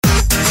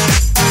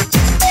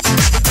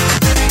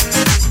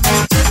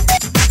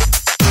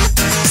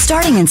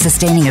Running and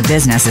sustaining a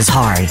business is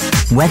hard,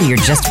 whether you're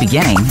just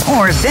beginning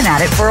or have been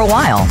at it for a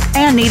while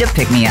and need a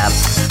pick-me-up.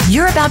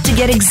 You're about to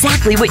get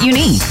exactly what you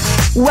need.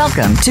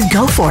 Welcome to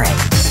Go For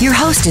It. Your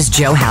host is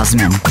Joe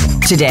Hausman.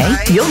 Today,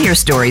 you'll hear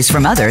stories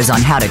from others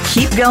on how to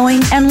keep going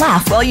and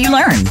laugh while you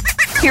learn.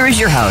 Here is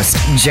your host,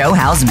 Joe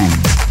Hausman.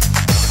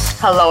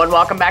 Hello and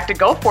welcome back to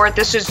Go For It.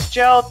 This is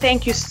Joe.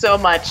 Thank you so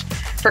much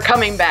for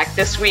coming back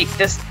this week,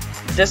 this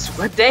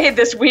day,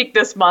 this week,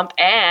 this month,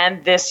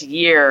 and this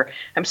year.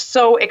 I'm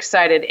so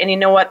excited. And you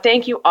know what?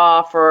 Thank you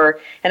all for,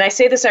 and I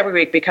say this every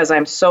week because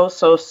I'm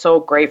so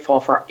grateful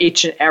for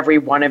each and every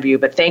one of you.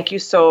 But thank you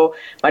so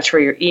much for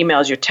your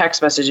emails, your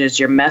text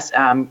messages,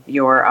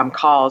 your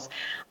calls.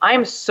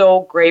 I'm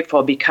so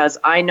grateful because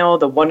I know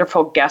the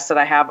wonderful guests that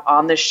I have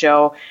on the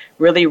show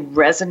really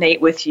resonate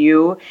with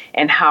you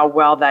and how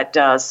well that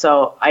does.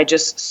 So I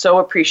just so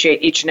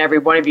appreciate each and every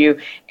one of you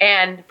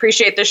and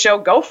appreciate the show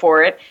Go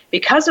For It.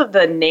 Because of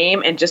the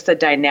name and just the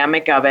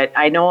dynamic of it,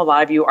 I know a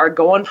lot of you are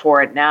going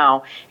for it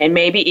now. And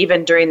maybe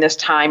even during this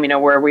time,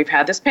 where we've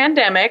had this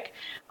pandemic,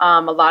 a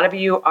lot of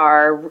you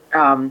are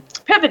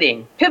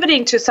pivoting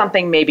to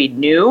something maybe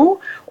new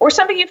or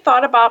something you've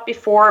thought about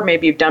before,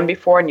 maybe you've done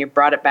before and you've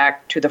brought it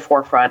back to the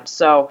forefront.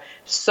 So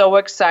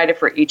excited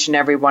for each and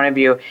every one of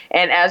you.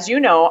 And as you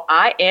know,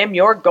 I am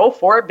your Go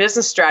For It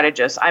business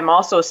strategist. I'm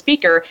also a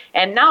speaker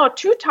and now a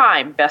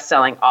 2-time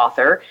best-selling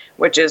author,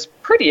 which is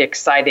pretty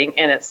exciting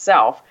in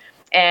itself.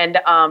 And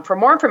for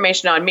more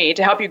information on me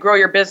to help you grow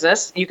your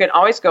business, you can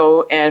always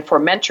go and for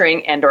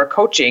mentoring and or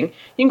coaching, you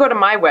can go to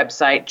my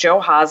website,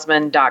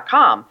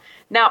 joehausman.com.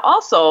 Now,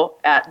 also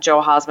at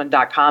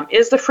joehausman.com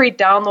is the free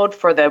download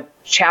for the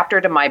chapter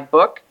in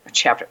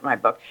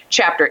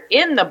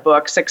the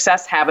book,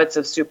 Success Habits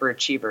of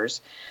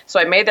Superachievers. So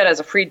I made that as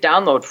a free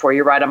download for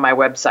you right on my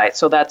website.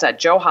 So that's at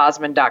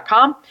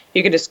joehausman.com.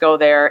 You can just go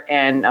there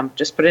and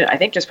just put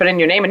in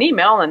your name and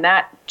email, and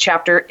that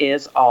chapter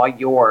is all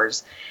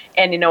yours.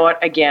 And you know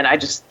what? Again, I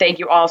just thank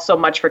you all so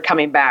much for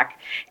coming back.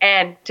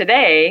 And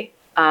today,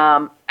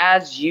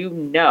 as you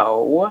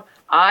know,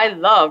 I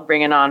love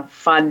bringing on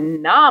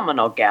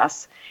phenomenal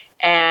guests.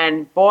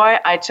 And boy,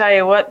 I tell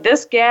you what,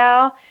 this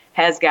gal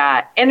has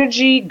got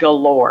energy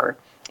galore.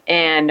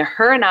 And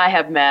her and I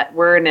have met.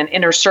 We're in an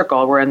inner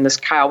circle. We're in this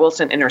Kyle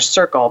Wilson inner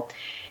circle.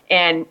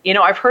 And,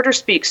 I've heard her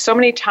speak so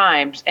many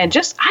times. And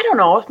just, I don't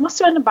know, it must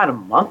have been about a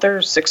month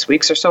or 6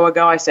 weeks or so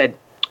ago, I said,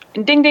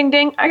 ding, ding,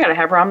 ding, I got to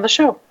have her on the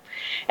show.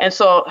 And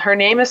so her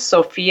name is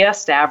Sophia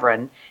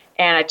Stavron.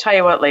 And I tell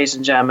you what, ladies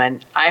and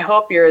gentlemen, I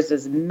hope you're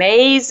as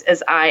amazed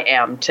as I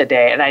am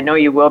today. And I know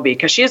you will be,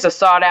 because she is a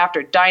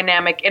sought-after,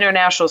 dynamic,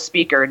 international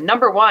speaker,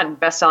 #1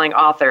 best-selling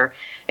author,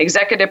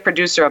 executive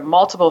producer of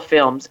multiple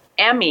films,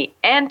 Emmy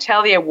and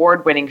Telly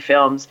Award-winning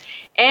films,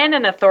 and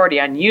an authority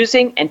on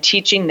using and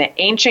teaching the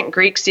ancient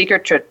Greek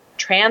secret to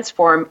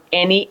transform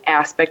any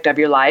aspect of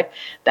your life.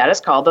 That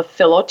is called the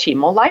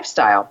Philotimo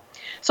lifestyle.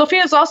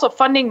 Sophia is also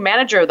funding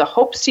manager of the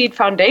Hope Seed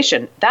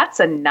Foundation. That's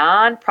a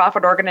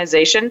nonprofit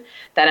organization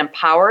that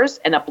empowers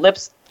and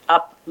uplifts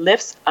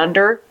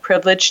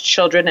underprivileged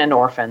children and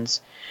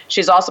orphans.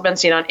 She's also been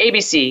seen on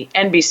ABC,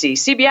 NBC,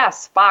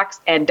 CBS, Fox,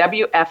 and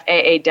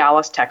WFAA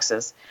Dallas,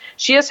 Texas.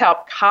 She has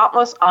helped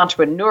countless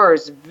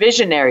entrepreneurs,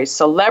 visionaries,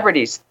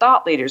 celebrities,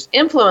 thought leaders,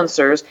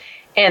 influencers,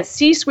 and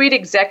C-suite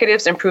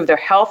executives improve their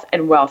health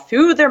and wealth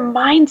through their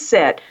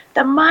mindset.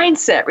 The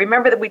mindset,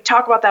 remember that we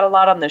talk about that a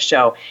lot on the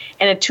show,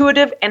 and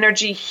intuitive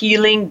energy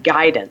healing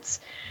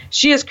guidance.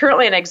 She is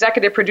currently an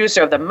executive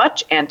producer of the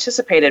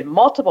much-anticipated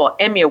multiple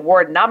Emmy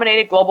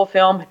Award-nominated global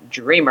film,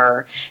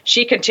 Dreamer.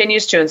 She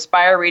continues to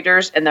inspire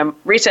readers in the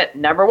recent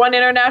 #1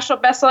 international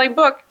best-selling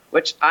book,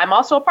 which I'm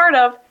also a part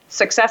of,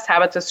 Success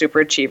Habits of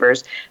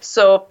Superachievers.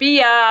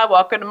 Sophia,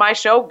 welcome to my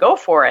show. Go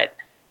for it.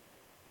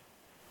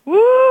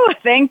 Woo,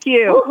 thank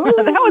you.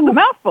 Woo-hoo. That was a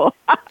mouthful.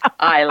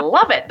 I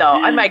love it, though.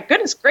 My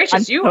goodness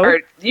gracious, you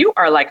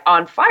are like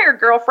on fire,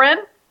 girlfriend.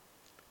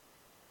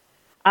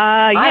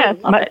 Yes,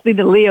 must be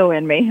the Leo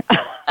in me.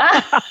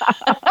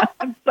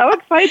 I'm so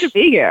excited to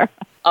be here.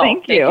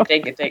 Thank you.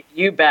 Thank you.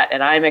 You bet.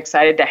 And I'm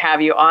excited to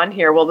have you on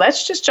here. Well,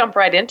 let's just jump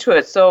right into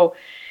it. So,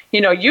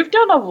 you've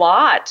done a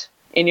lot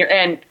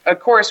and of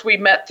course we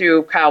met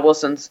through Kyle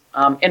Wilson's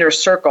inner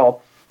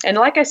circle. And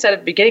like I said at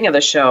the beginning of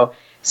the show,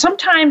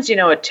 sometimes,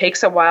 it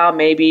takes a while,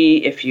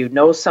 maybe if you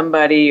know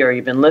somebody or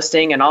you've been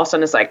listening and all of a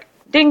sudden it's like,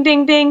 ding,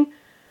 ding, ding.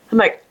 I'm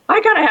like,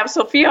 I got to have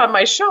Sophia on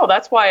my show.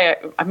 That's why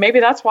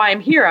I'm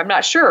here. I'm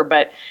not sure.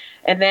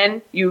 And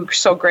then you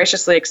so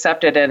graciously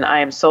accepted, and I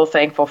am so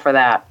thankful for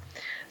that.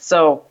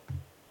 So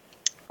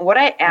what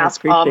I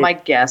ask all my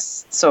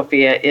guests,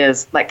 Sophia,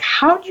 is like,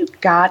 how you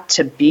got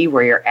to be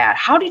where you're at?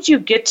 How did you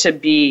get to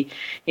be,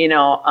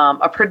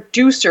 a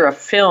producer of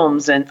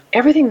films and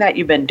everything that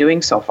you've been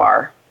doing so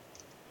far?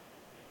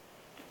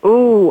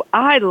 Ooh,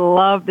 I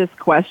love this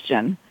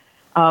question.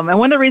 And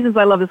one of the reasons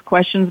I love this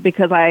question is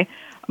because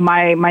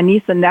my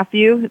niece and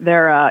nephew,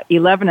 they're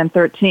 11 and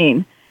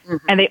 13,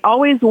 and they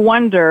always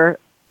wonder,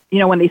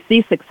 when they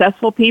see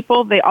successful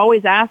people, they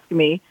always ask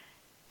me,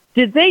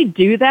 did they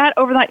do that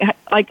overnight?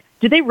 Like,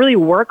 did they really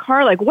work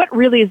hard? Like, what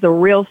really is the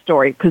real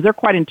story? Because they're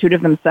quite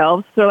intuitive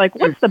themselves. So, like,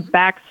 what's the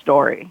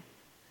backstory?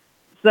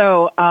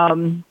 So,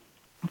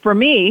 for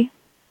me,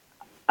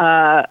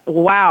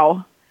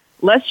 wow.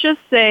 Let's just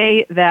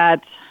say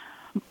that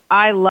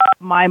I love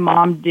my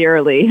mom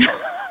dearly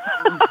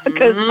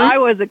because I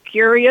was a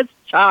curious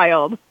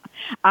child.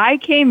 I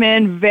came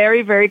in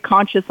very, very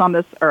conscious on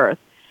this earth.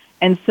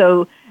 And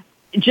so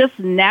just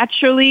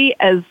naturally,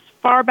 as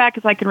far back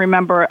as I can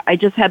remember, I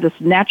just had this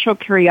natural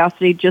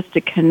curiosity just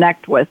to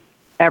connect with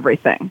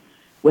everything,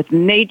 with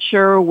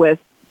nature, with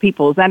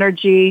people's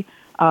energy.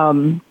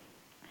 At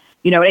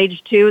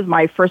age 2 is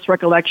my first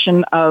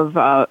recollection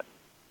of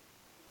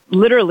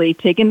literally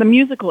taking the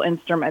musical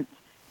instruments,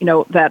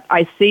 that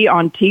I see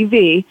on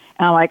TV,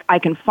 and I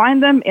can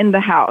find them in the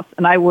house.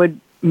 And I would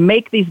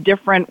make these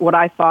different, what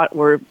I thought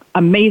were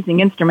amazing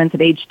instruments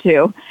at age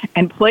 2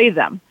 and play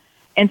them.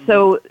 And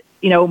so,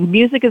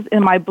 music is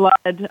in my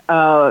blood,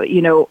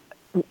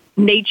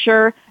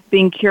 nature,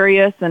 being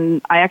curious.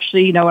 And I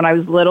actually, when I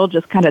was little,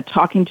 just kind of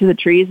talking to the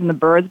trees and the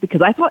birds,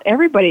 because I thought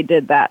everybody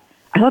did that.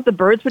 I thought the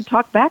birds would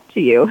talk back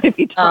to you if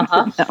you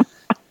talked to them.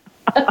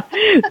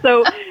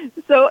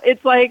 So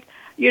it's like,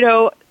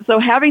 so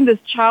having this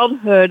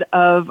childhood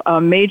of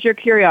major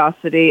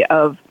curiosity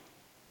of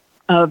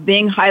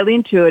being highly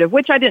intuitive,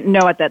 which I didn't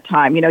know at that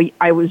time.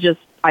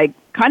 I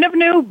kind of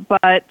knew,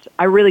 but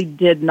I really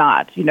did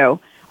not.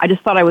 I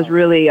just thought I was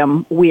really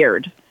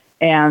weird.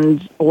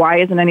 And why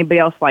isn't anybody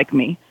else like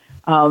me?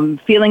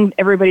 Feeling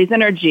everybody's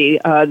energy,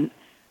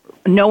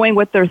 knowing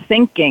what they're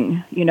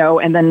thinking,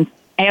 and then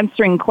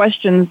answering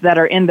questions that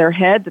are in their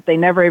head that they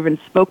never even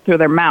spoke through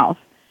their mouth.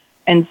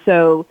 And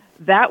so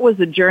that was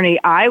a journey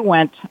I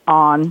went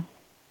on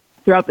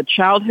throughout the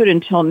childhood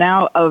until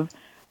now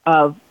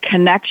of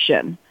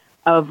connection,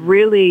 of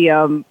really,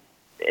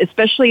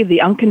 especially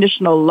the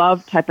unconditional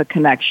love type of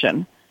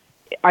connection.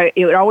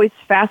 It always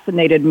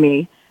fascinated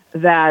me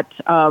that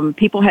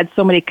people had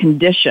so many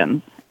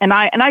conditions, and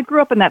I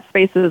grew up in that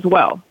space as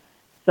well.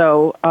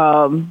 So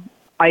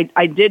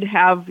I did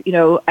have,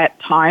 at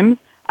times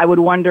I would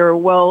wonder,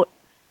 well,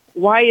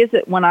 why is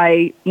it when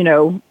I,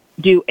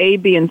 do A,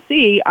 B, and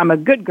C, I'm a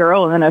good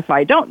girl, and then if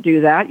I don't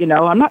do that,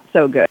 I'm not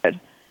so good.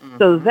 Mm-hmm.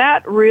 So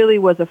that really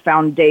was a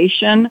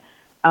foundation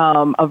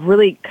of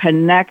really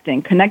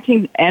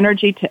connecting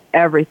energy to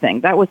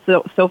everything. That was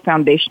so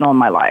foundational in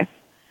my life.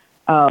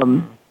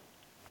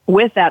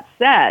 With that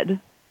said,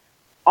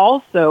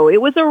 also,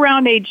 it was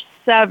around age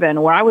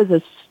 7 where I was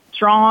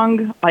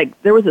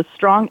there was a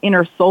strong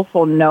inner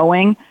soulful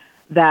knowing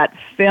that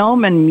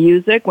film and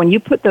music, when you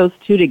put those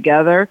two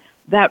together,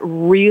 that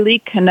really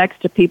connects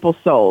to people's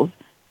souls.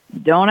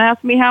 Don't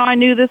ask me how I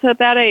knew this at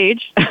that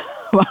age.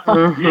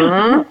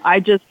 I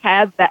just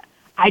had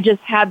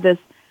this,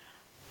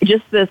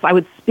 I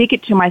would speak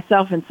it to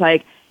myself, and it's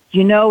like,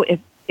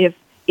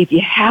 if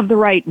you have the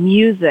right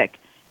music,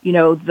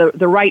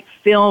 the right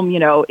film,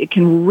 it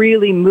can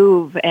really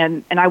move.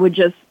 And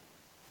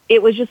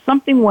it was just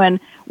something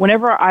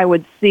whenever I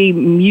would see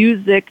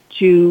music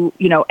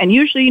and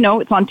usually,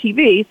 it's on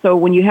TV. So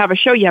when you have a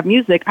show, you have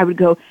music, I would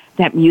go,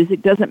 that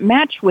music doesn't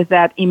match with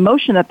that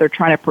emotion that they're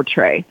trying to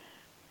portray.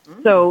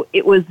 Mm-hmm. So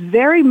it was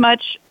very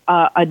much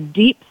a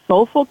deep,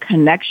 soulful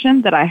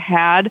connection that I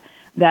had,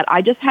 that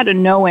I just had a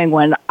knowing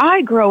when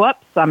I grow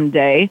up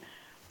someday,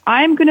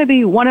 I'm going to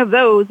be one of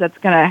those that's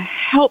going to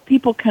help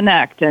people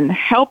connect and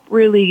help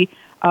really,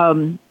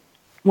 when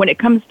it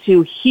comes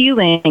to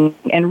healing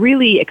and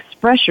really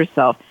express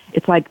yourself.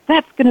 It's like,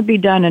 that's going to be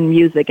done in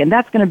music, and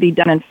that's going to be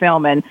done in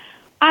film, and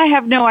I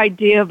have no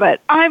idea,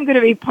 but I'm going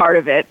to be part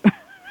of it. And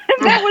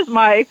that was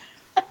my,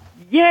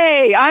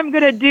 yay, I'm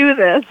going to do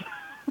this.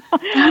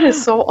 That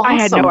is so awesome.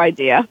 I had no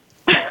idea.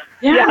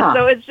 Yeah.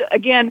 So it's,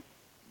 again,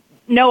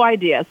 no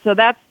idea. So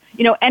that's,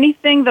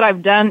 anything that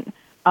I've done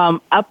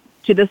up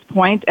to this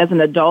point as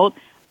an adult,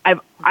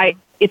 I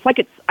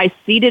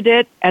seeded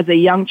it as a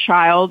young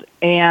child,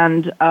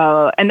 and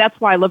that's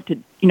why I love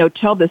to,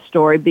 tell this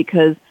story,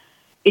 because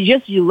it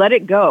just, you let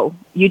it go.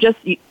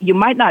 You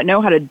might not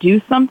know how to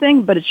do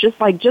something, but it's just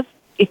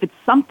if it's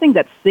something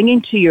that's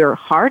singing to your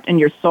heart and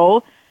your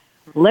soul,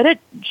 let it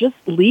just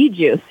lead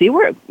you. See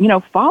where,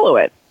 follow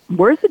it.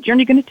 Where's the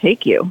journey going to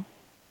take you?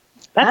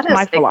 That's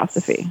my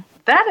philosophy.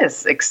 That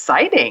is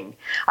exciting.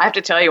 I have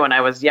to tell you, when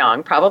I was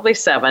young, probably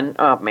 7,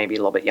 maybe a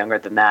little bit younger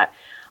than that,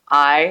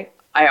 I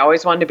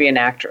always wanted to be an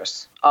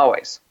actress,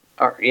 always.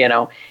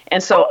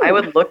 And so I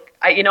would look,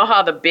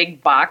 how the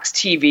big box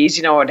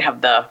TVs, would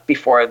have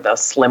before the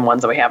slim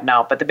ones that we have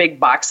now, but the big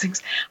box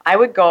things, I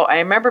would go, I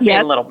remember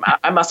being little,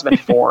 I must have been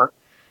 4.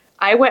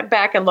 I went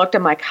back and looked,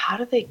 I'm like, how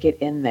do they get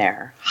in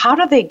there? How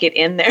do they get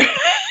in there?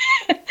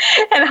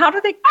 And how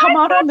do they come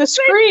out on the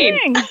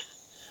screen?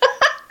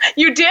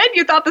 You did?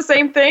 You thought the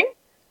same thing?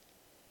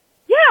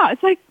 Yeah,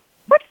 it's like,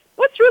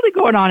 what's really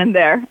going on in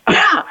there?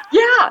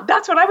 Yeah,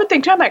 that's what I would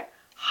think too. I'm like,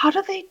 how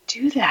do they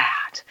do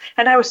that?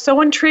 And I was so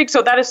intrigued.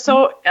 So that is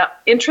so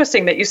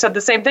interesting that you said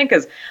the same thing,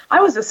 because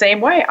I was the same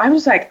way. I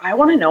was like, I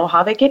want to know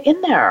how they get in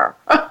there.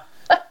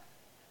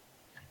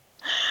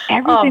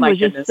 everything was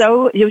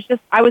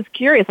just I was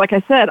curious. Like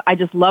I said, I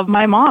just love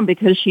my mom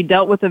because she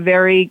dealt with a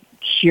very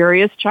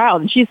curious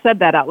child. And she said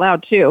that out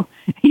loud, too,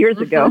 years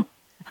ago.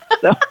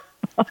 So,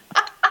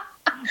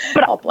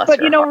 but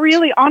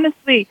really,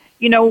 honestly,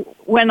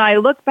 when I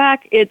look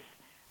back, it's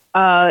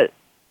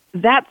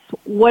that's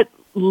what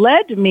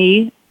led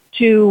me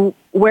to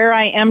where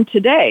I am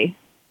today.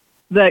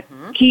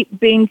 Keep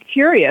being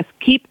curious,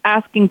 keep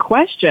asking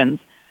questions,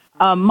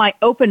 my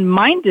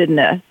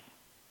open-mindedness.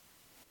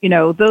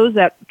 Those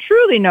that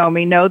truly know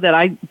me know that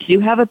I do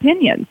have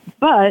opinions.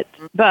 But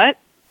the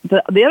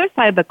other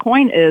side of the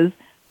coin is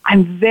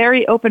I'm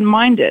very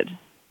open-minded.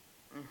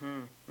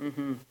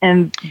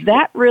 And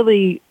that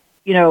really,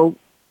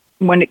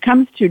 when it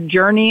comes to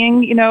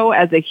journeying,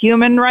 as a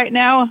human right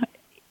now,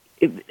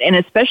 and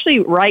especially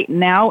right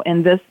now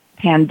in this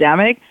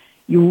pandemic,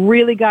 you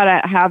really got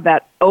to have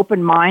that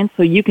open mind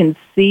so you can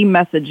see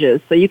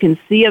messages, so you can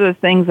see other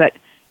things that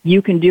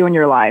you can do in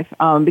your life.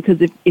 Because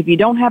if you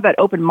don't have that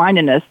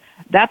open-mindedness,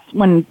 that's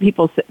when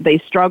people, they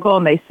struggle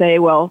and they say,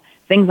 well,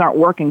 things aren't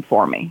working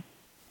for me.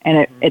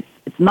 And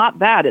it's not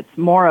that. It's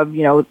more of,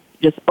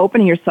 just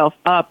opening yourself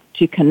up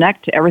to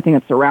connect to everything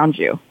that's around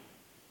you.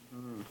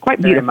 Quite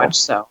beautiful. Very much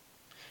so.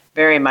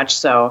 Very much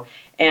so.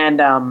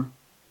 And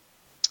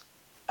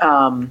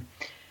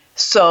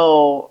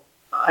so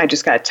I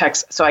just got a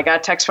text. So I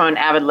got a text from an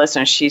avid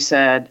listener. She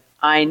said,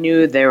 I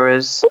knew there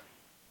was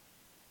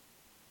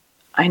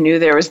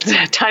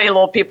tiny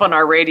little people on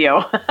our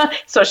radio.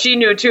 So she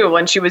knew too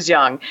when she was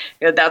young.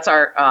 That's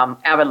our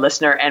avid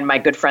listener and my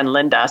good friend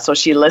Linda. So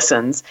she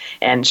listens,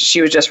 and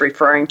she was just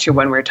referring to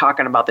when we were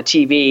talking about the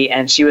TV,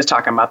 and she was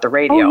talking about the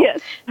radio. Oh,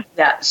 yes.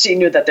 That she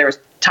knew that there was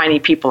tiny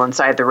people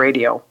inside the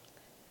radio.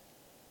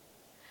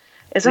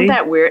 Isn't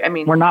that weird? I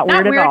mean, we're not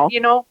weird at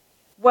all.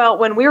 Well,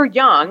 when we were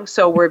young,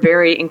 so we're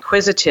very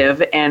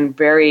inquisitive and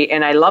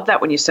I love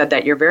that when you said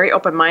that you're very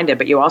open-minded,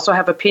 but you also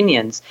have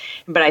opinions.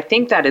 But I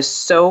think that is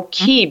so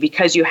key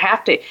because you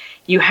have to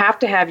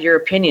have your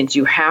opinions.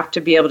 You have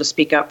to be able to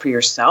speak up for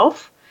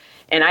yourself.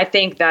 And I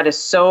think that is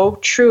so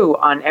true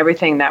on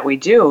everything that we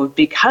do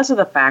because of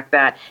the fact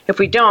that if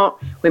we don't,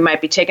 we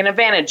might be taken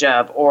advantage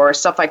of or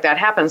stuff like that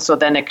happens. So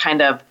then it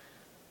kind of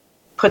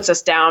puts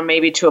us down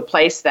maybe to a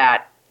place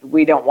that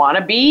we don't want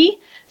to be.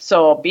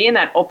 So being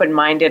that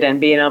open-minded and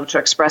being able to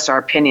express our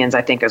opinions,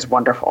 I think, is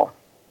wonderful.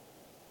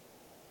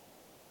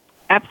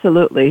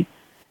 Absolutely.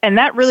 And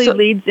that really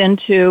leads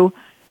into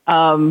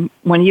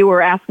when you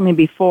were asking me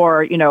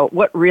before,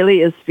 what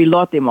really is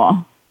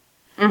Philotimo?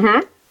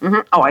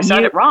 Oh, I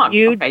said it wrong.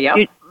 Okay, yeah.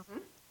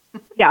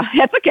 Yeah,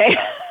 that's okay.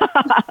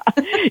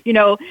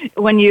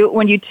 When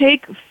you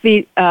take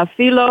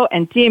philo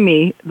and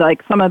timi,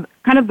 like kind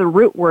of the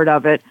root word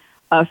of it,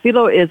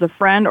 philo is a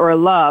friend or a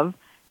love,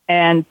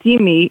 and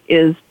timi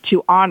is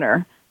to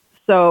honor.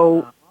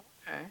 So,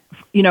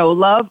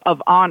 love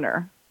of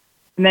honor.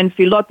 And then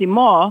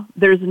philotimo,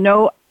 there's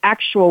no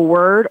actual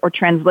word or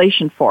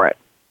translation for it.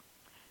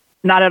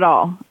 Not at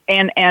all.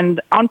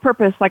 And on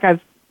purpose, like I've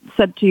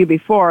said to you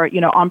before,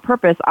 on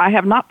purpose, I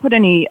have not put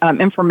any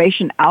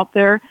information out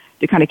there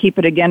to kind of keep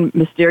it, again,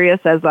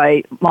 mysterious as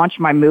I launch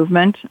my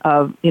movement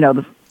of,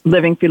 the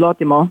Living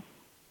Philotimo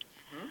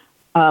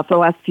for the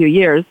last few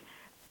years.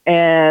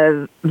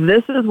 And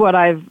this is what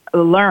I've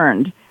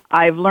learned.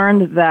 I've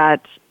learned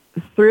that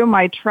through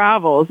my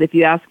travels, if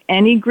you ask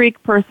any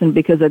Greek person,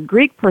 because a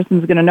Greek person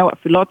is going to know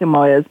what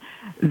Philotimo is,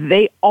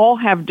 they all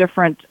have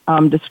different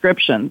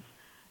descriptions.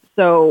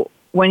 So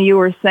when you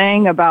were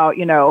saying about,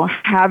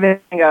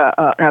 having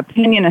an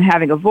opinion and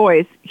having a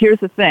voice, here's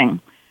the thing.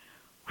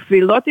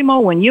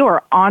 Philotimo, when you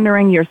are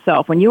honoring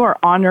yourself, when you are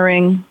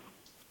honoring,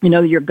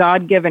 your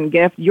God-given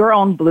gift, your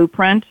own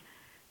blueprint,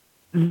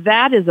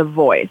 that is a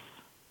voice.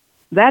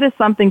 That is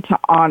something to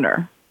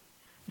honor.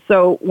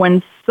 So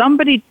when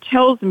somebody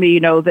tells me,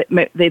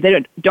 that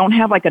they don't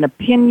have like an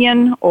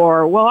opinion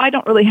or, well, I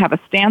don't really have a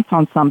stance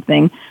on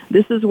something,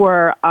 this is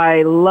where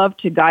I love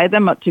to guide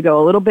them up to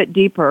go a little bit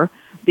deeper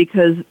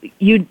because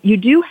you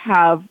do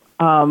have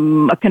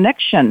a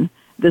connection.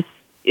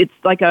 It's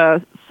like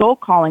a soul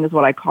calling is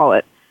what I call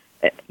it.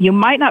 You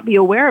might not be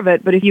aware of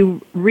it, but if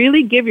you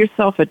really give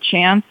yourself a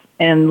chance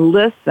and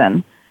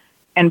listen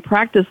and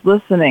practice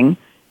listening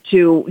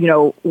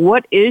to,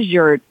 what is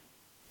your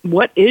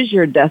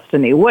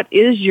destiny? What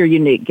is your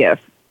unique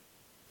gift?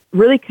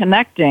 Really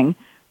connecting,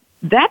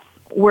 that's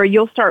where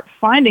you'll start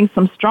finding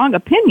some strong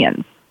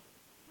opinions.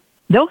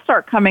 They'll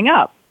start coming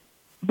up.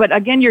 But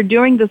again, you're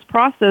doing this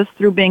process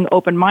through being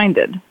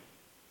open-minded.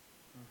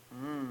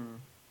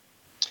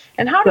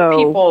 And how do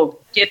people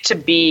get to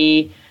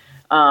be,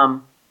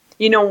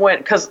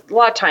 because a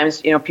lot of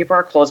times, people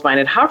are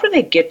closed-minded. How do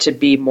they get to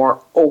be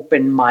more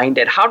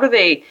open-minded?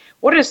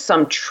 What are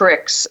some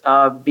tricks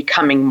of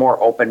becoming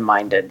more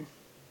open-minded?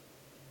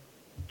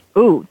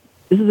 Ooh,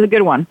 this is a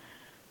good one.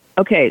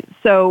 Okay,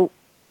 so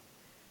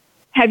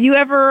have you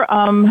ever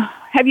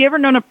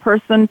known a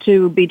person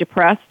to be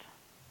depressed?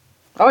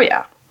 Oh,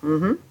 yeah.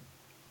 Mm-hmm.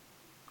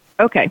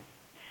 Okay,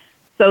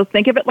 so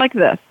think of it like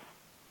this.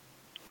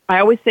 I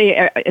always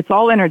say it's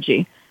all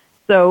energy.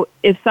 So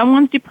if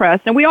someone's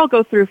depressed, and we all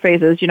go through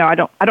phases, I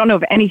don't know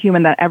of any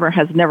human that ever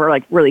has never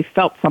like really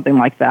felt something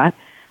like that.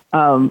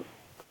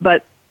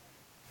 But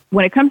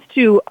when it comes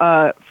to,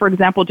 for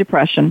example,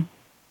 depression,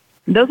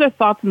 those are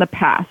thoughts in the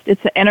past.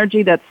 It's the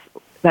energy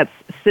that's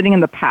sitting in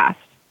the past.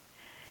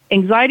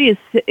 Anxiety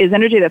is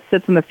energy that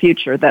sits in the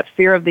future, that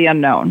fear of the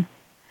unknown.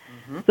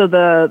 Mm-hmm. So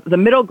the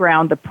middle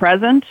ground, the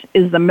present,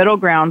 is the middle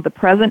ground. The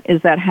present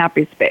is that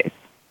happy space.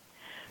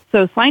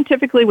 So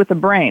scientifically with the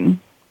brain,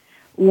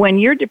 when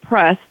you're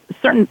depressed,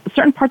 certain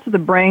parts of the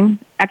brain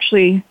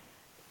actually,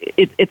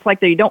 it's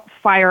like they don't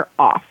fire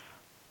off.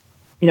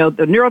 The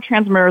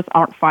neurotransmitters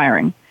aren't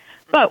firing.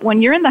 But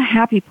when you're in the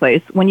happy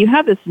place, when you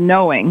have this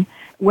knowing,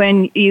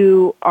 when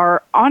you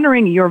are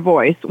honoring your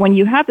voice, when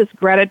you have this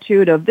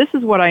gratitude of this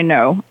is what I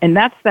know, and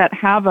that's that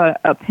have a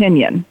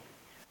opinion.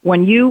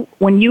 When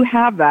you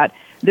have that,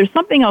 there's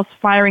something else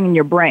firing in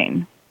your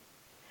brain.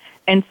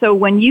 And so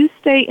when you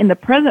stay in the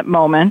present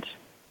moment,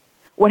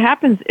 what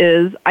happens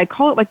is, I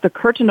call it like the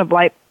curtain of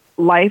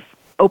life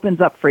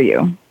opens up for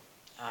you.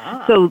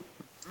 Ah. So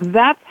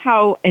that's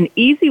how an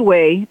easy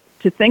way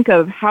to think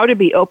of how to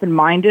be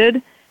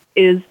open-minded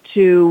is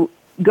to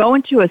go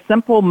into a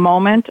simple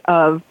moment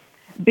of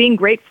being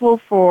grateful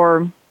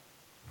for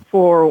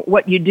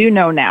what you do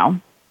know now.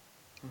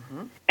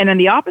 Mm-hmm. And then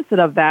the opposite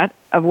of that,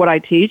 of what I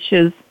teach,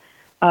 is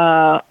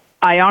I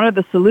honor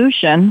the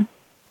solution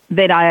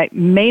that I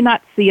may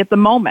not see at the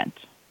moment.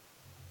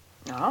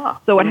 Ah.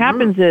 So what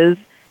happens is,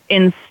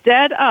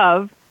 instead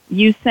of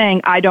you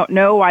saying, I don't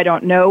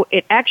know,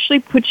 it actually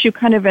puts you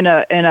kind of in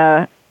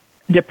a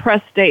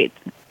depressed state.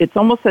 It's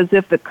almost as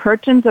if the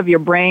curtains of your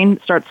brain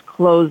starts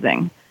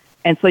closing,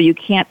 and so you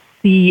can't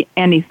see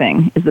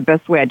anything, is the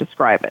best way I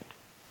describe it.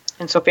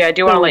 And Sophia, I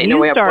do want to let you know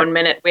we have 1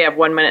 minute. We have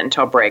 1 minute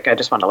until break. I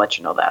just want to let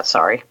you know that.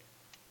 Sorry.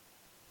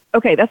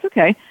 Okay, that's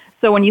okay.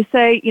 So when you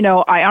say,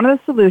 I honor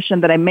the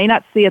solution that I may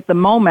not see at the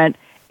moment,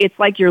 it's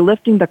like you're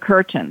lifting the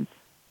curtains.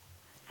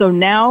 So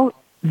now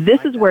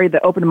this is where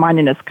the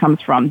open-mindedness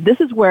comes from. This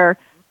is where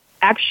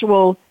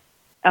actual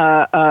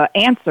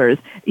answers.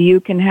 You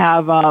can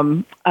have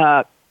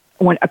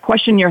when a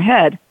question in your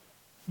head,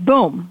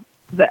 boom,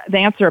 the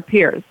answer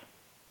appears.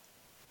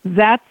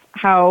 That's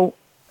how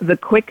the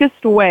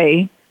quickest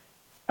way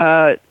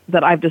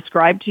that I've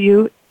described to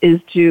you is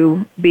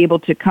to be able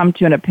to come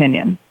to an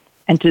opinion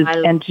and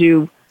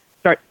to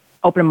start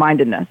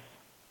open-mindedness.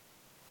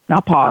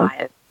 Now pause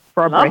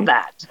for a break. I love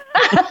that.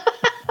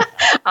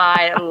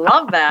 I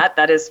love that.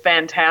 That is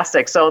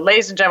fantastic. So,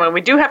 ladies and gentlemen,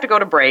 we do have to go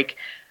to break,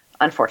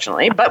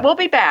 unfortunately, but we'll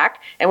be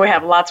back, and we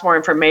have lots more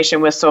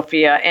information with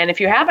Sophia. And if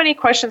you have any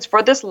questions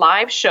for this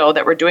live show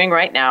that we're doing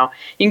right now,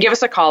 you can give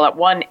us a call at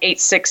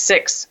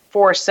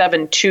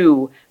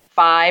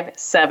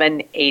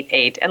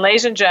 1-866-472-5788. And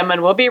ladies and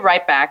gentlemen, we'll be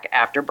right back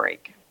after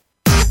break.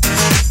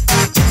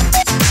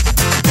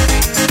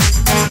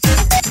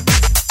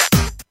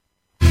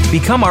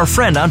 Become our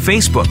friend on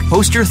Facebook.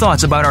 Post your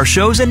thoughts about our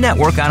shows and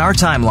network on our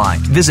timeline.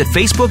 Visit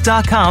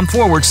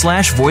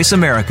facebook.com/Voice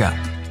America.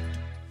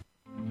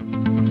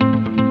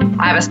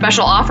 I have a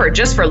special offer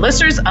just for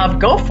listeners of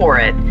Go For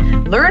It.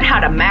 Learn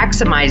how to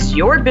maximize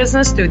your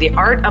business through the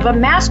art of a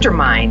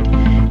mastermind.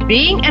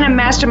 Being in a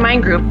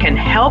mastermind group can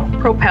help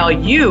propel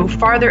you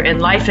farther in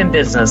life and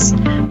business.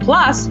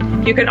 Plus,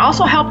 you can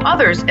also help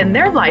others in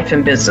their life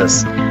and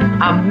business.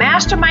 A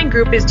mastermind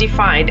group is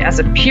defined as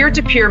a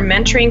peer-to-peer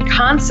mentoring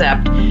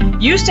concept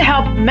used to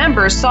help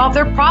members solve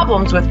their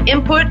problems with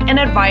input and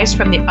advice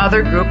from the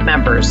other group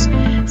members.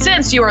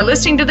 Since you are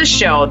listening to the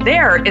show,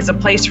 there is a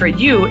place for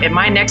you in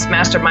my next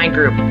mastermind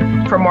group.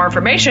 For more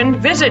information,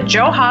 visit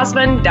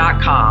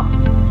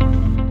joehosman.com.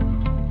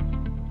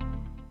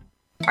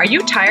 Are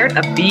you tired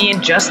of being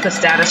just the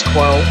status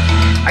quo?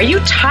 Are you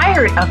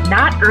tired of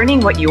not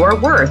earning what you are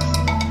worth?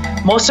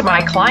 Most of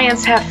my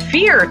clients have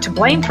fear to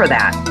blame for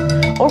that.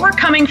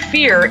 Overcoming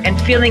fear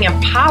and feeling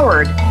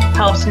empowered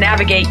helps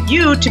navigate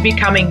you to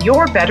becoming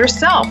your better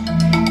self.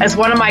 As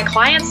one of my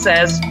clients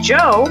says,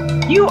 Joe,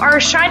 you are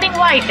a shining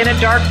light in a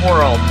dark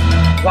world.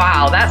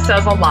 Wow, that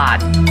says a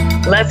lot.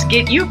 Let's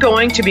get you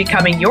going to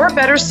becoming your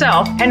better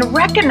self and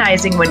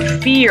recognizing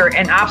when fear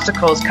and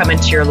obstacles come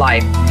into your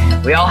life.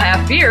 We all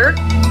have fear,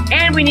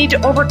 and we need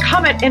to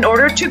overcome it in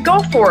order to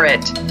go for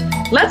it.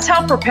 Let's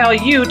help propel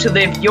you to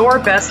live your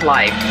best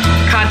life.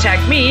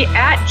 Contact me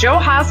at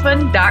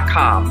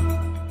joehosman.com.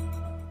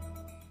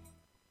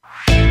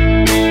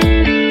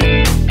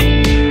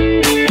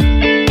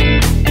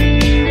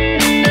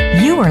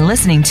 You are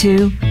listening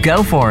to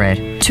Go For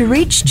It. To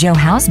reach Joe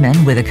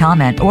Hausman with a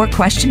comment or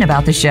question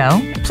about the show,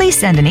 please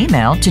send an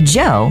email to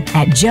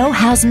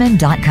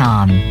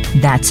joe@joehausman.com.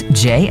 That's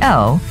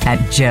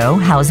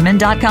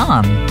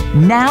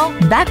JO@joehausman.com. Now,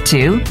 back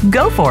to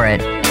Go For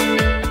It.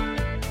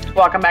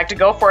 Welcome back to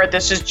Go For It.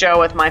 This is Joe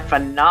with my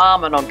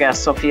phenomenal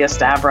guest, Sophia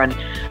Stavron.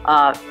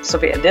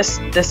 Sophia,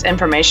 this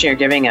information you're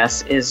giving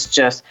us is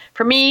just,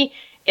 for me,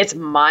 it's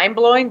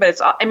mind-blowing, but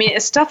it's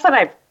stuff that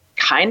I've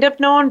kind of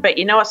known, but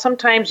you know what,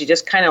 sometimes you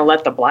just kind of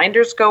let the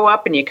blinders go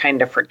up and you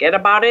kind of forget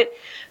about it.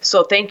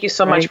 So thank you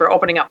so much for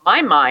opening up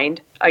my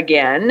mind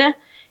again.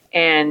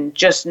 and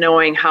just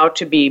knowing how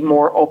to be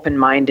more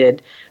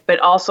open-minded. But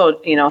also,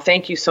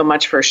 thank you so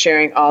much for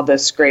sharing all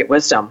this great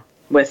wisdom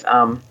with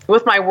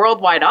my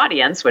worldwide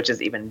audience, which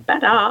is even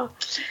better.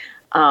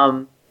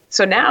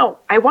 So now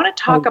I want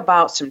to talk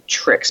about some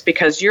tricks,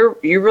 because you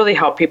really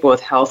help people with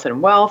health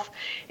and wealth.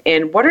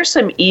 And what are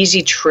some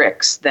easy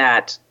tricks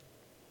that,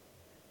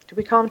 do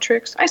we call them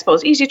tricks? I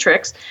suppose easy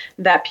tricks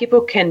that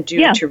people can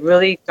do to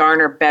really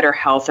garner better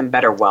health and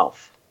better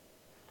wealth.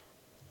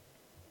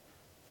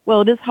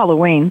 Well, it is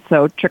Halloween,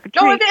 so trick or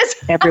treat, it is.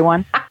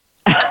 everyone.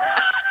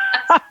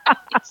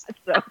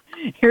 So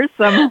here's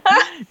some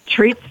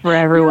treats for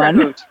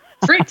everyone.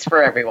 Treats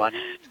for everyone.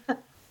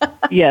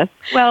 Yes.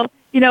 Well,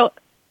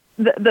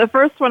 the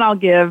first one I'll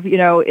give,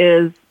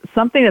 is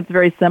something that's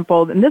very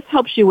simple, and this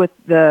helps you with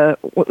the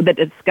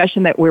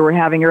discussion that we were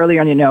having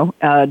earlier,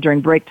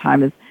 during break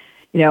time, is,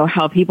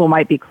 how people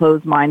might be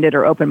closed-minded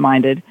or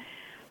open-minded.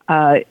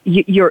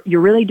 You're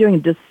really doing a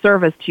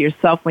disservice to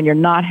yourself when you're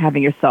not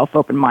having yourself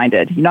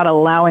open-minded. You're not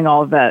allowing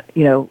all of that,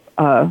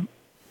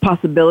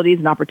 possibilities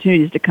and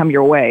opportunities to come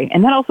your way.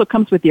 And that also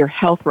comes with your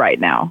health right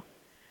now.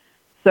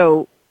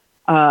 So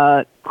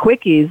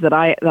quickies that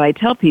I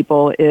tell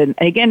people, and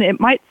again, it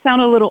might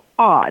sound a little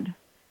odd,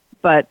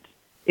 but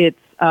it's,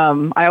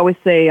 I always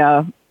say,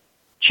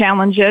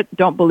 challenge it,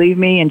 don't believe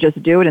me, and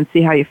just do it and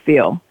see how you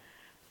feel.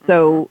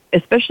 So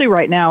especially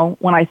right now,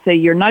 when I say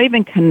you're not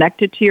even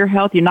connected to your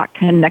health, you're not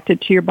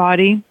connected to your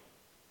body,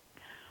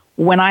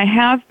 when I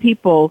have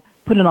people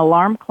put an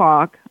alarm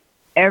clock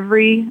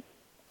every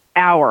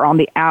hour on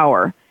the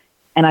hour,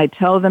 and I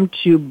tell them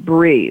to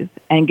breathe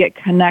and get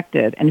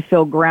connected and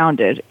feel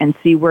grounded and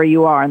see where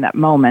you are in that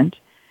moment,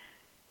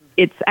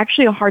 it's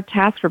actually a hard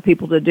task for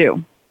people to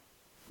do.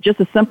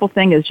 Just a simple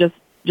thing is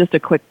just a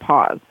quick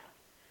pause.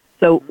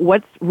 So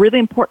what's really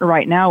important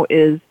right now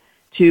is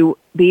to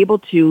be able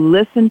to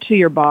listen to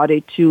your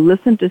body, to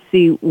listen to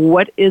see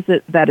what is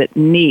it that it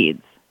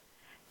needs.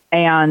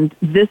 And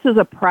this is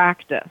a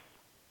practice.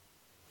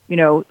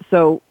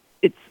 So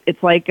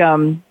it's like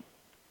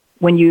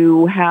when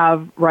you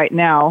have right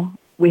now,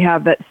 we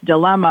have this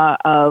dilemma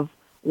of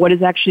what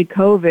is actually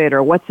COVID,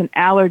 or what's an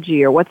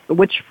allergy, or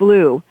which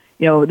flu.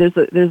 There's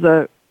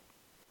a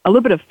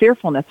little bit of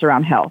fearfulness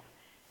around health.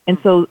 And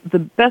so the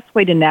best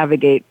way to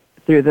navigate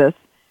through this,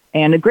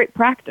 and a great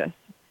practice,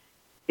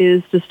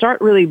 is to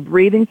start really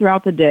breathing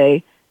throughout the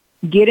day,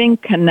 getting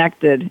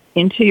connected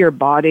into your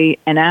body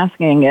and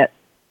asking it,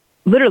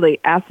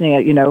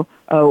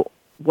 oh,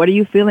 what are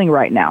you feeling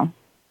right now?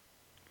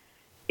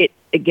 It,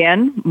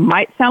 again,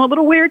 might sound a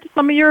little weird to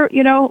some of your,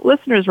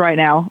 listeners right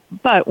now,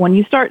 but when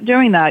you start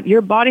doing that,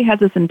 your body has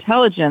this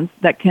intelligence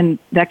that can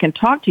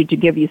talk to you to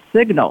give you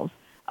signals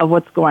of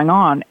what's going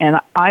on.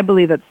 And I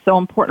believe that's so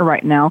important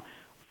right now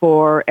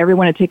for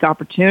everyone to take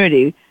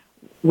opportunity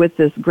with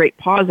this great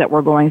pause that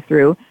we're going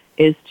through,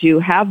 is to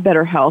have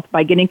better health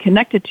by getting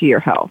connected to your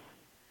health.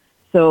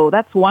 So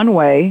that's one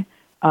way.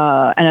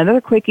 And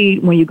another quickie,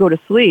 when you go to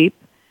sleep,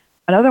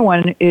 another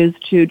one is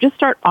to just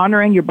start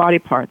honoring your body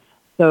parts.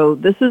 So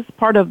this is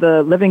part of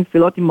the Living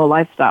Philotimo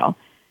lifestyle.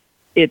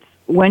 It's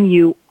when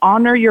you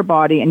honor your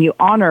body and you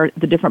honor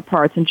the different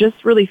parts and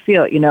just really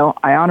feel it.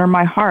 I honor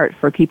my heart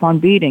for keep on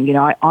beating.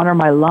 I honor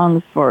my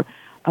lungs for,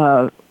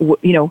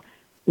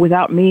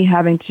 without me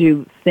having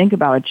to think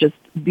about it, just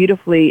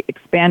beautifully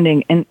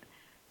expanding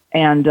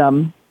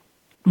and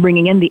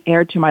bringing in the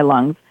air to my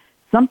lungs.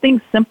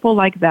 Something simple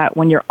like that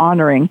when you're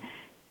honoring.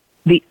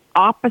 The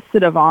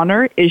opposite of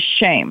honor is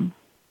shame.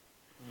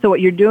 So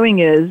what you're doing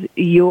is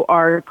you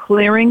are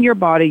clearing your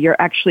body, you're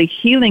actually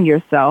healing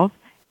yourself,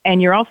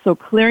 and you're also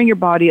clearing your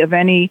body of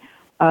any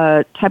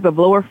type of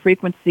lower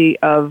frequency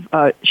of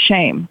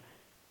shame.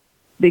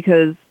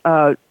 Because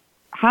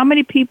how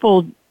many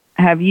people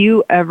have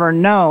you ever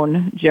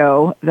known,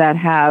 Joe, that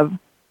have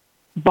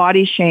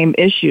body shame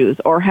issues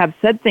or have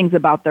said things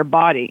about their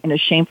body in a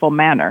shameful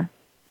manner?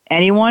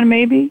 Anyone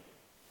maybe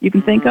you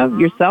can think of?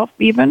 Yourself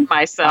even?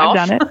 Myself.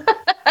 I've done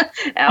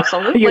it.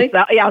 Absolutely.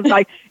 Yourself. Yeah, I was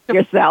like,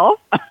 yourself?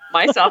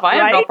 Myself. I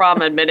have no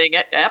problem admitting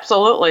it.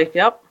 Absolutely.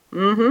 Yep.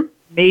 Mm-hmm.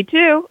 Me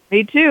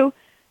too.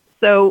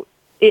 So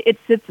it's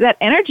that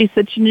energy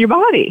sits in your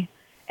body.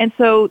 And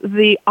so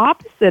the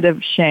opposite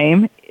of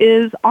shame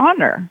is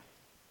honor.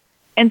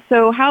 And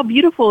so how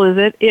beautiful is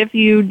it if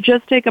you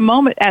just take a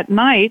moment at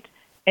night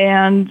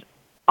and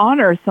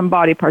honor some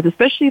body parts,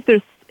 especially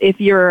if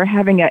you're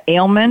having an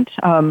ailment.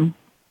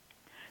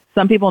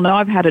 Some people know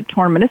I've had a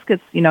torn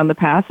meniscus, in the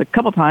past a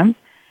couple times.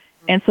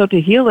 And so to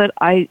heal it,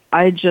 I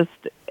just,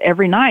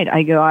 every night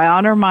I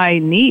honor my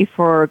knee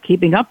for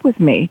keeping up with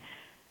me.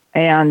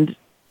 And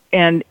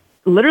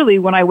literally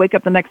when I wake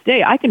up the next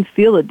day, I can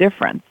feel a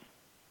difference.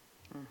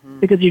 Mm-hmm.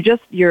 Because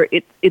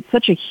it's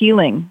such a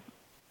healing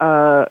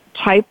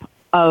type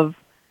of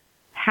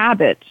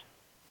habit.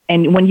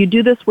 And when you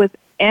do this with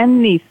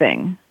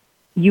anything,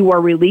 you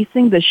are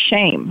releasing the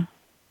shame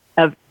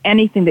of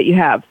anything that you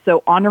have.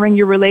 So honoring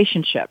your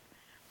relationship,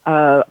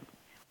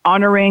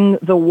 honoring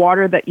the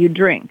water that you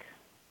drink,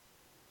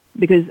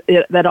 because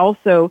that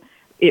also,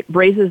 it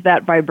raises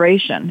that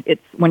vibration.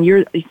 It's when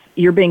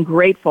you're being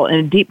grateful and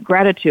in deep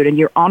gratitude, and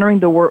you're honoring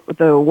the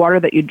water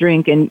that you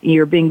drink, and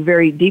you're being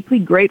very deeply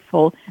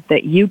grateful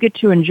that you get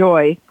to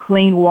enjoy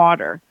clean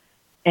water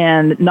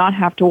and not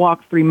have to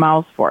walk 3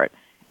 miles for it.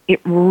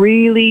 It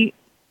really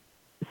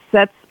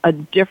sets a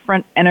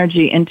different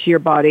energy into your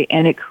body,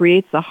 and it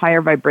creates a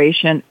higher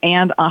vibration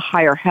and a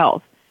higher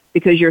health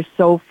because you're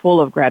so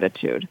full of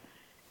gratitude.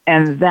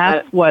 And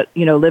that's what,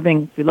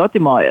 Living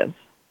Philotimo is.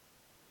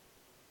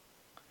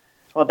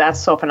 Well, that's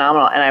so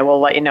phenomenal. And I will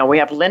let you know, we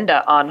have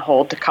Linda on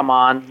hold to come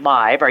on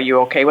live. Are you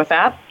okay with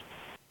that?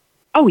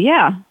 Oh,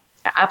 yeah.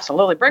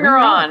 Absolutely. Bring her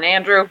on,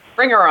 Andrew.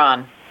 Bring her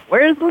on.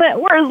 Where's Linda?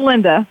 Where's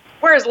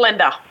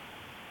Linda?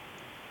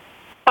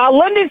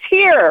 Linda's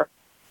here.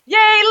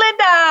 Yay,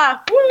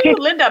 Linda! Woo,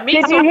 Linda,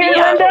 meet Did you hear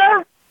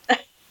Linda?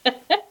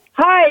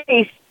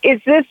 Hi,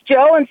 is this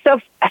Joe and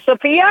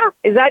Sophia?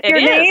 Is that your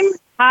name?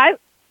 Hi.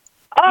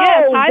 Oh,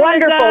 yes, hi,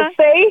 wonderful. Linda.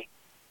 Say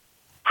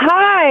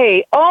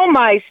hi. Oh,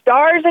 my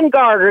stars and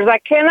garters. I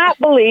cannot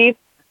believe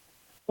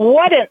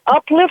what an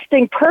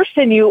uplifting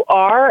person you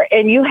are,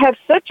 and you have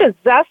such a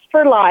zest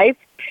for life.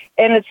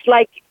 And it's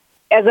like,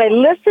 as I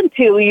listen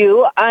to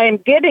you, I'm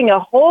getting a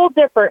whole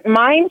different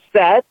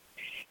mindset.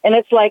 And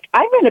it's like,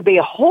 I'm going to be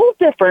a whole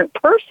different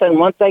person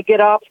once I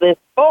get off this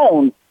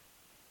phone.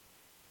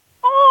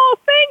 Oh,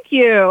 thank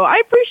you. I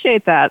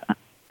appreciate that.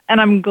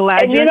 And I'm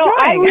glad you're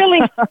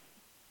enjoying.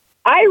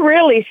 I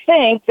really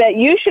think that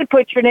you should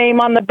put your name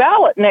on the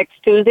ballot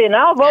next Tuesday, and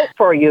I'll vote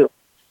for you.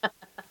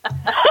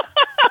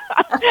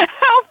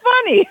 How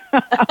funny.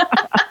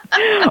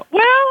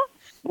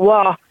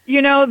 Well,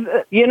 you know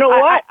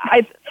what?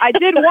 I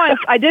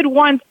did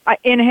once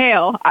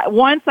inhale.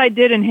 Once I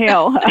did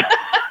inhale.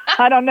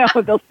 I don't know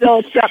if they'll still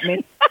accept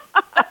me.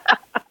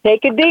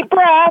 Take a deep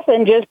breath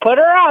and just put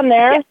her on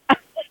there.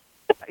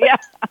 Yeah.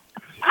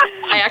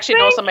 I actually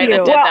know somebody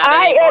that did well, that.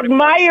 I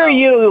admire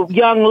you,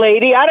 young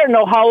lady. I don't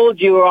know how old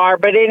you are,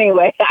 but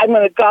anyway, I'm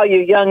going to call you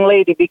young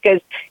lady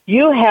because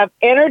you have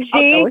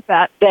energy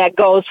that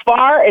goes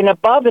far and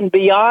above and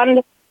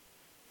beyond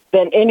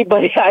than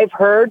anybody I've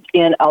heard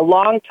in a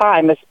long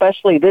time,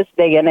 especially this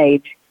day and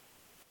age.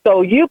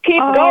 So you keep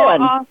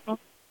going. Awesome.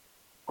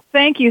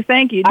 Thank you. Do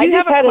you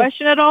have a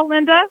question at all,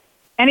 Linda?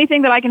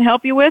 Anything that I can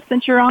help you with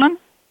since you're on?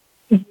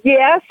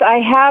 Yes, I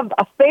have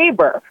a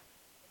favor.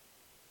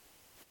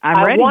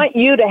 I'm ready. I want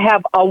you to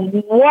have a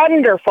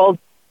wonderful...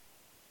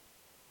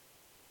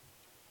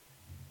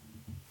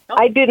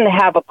 I didn't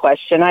have a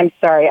question. I'm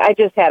sorry. I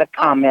just had a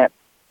comment.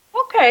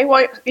 Okay.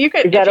 Well, you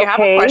could. If you have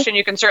a question,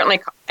 you can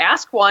certainly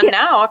ask one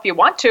now if you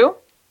want to.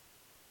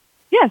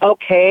 Yes.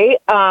 Okay.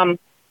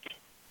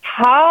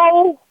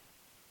 How...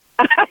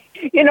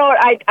 You know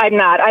what? I'm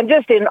not. I'm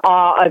just in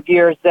awe of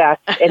your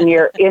zest and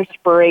your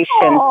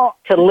inspiration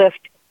to lift.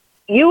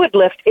 You would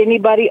lift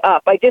anybody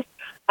up.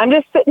 I'm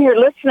just sitting here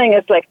listening.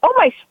 It's like, oh,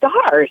 my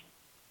stars.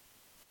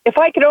 If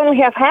I could only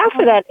have half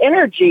of that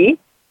energy.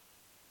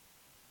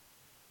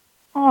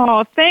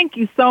 Oh, thank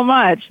you so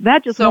much.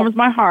 That just warms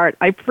my heart.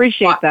 I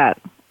appreciate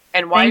that.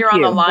 And while you're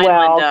on the line,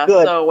 Linda,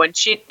 so when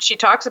she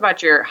talks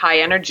about your high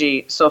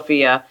energy,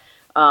 Sophia,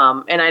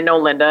 and I know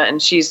Linda, and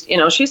she's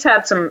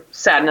had some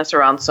sadness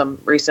around some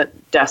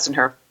recent deaths in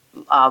her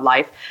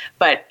life,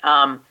 but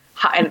and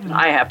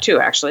I have too,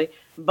 actually.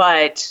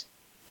 But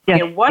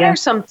what are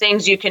some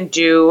things you can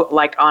do,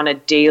 like on a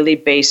daily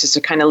basis,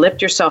 to kind of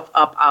lift yourself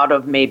up out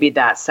of maybe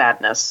that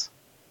sadness?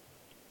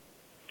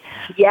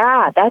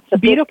 Yeah, that's a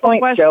beautiful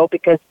point, question. Joe.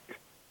 Because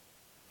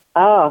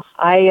that's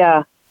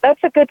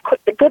a good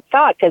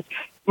thought. Because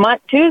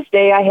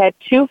Tuesday I had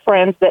 2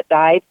 friends that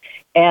died.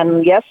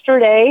 And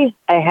yesterday,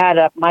 I had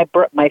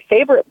my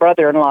favorite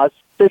brother-in-law's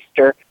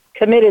sister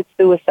committed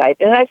suicide,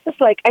 and I was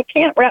just like, I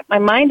can't wrap my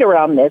mind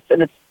around this.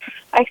 And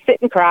I sit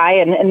and cry,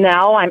 and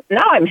now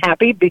I'm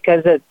happy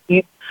because I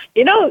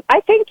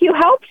think you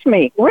helped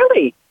me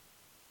really.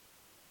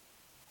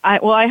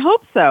 I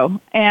hope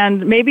so,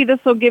 and maybe this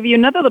will give you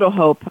another little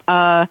hope.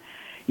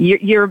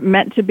 You're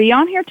meant to be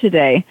on here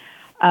today.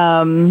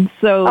 So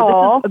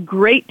this is a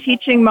great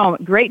teaching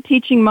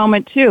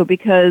moment too,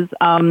 because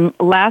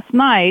last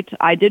night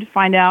I did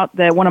find out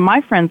that one of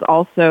my friends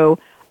also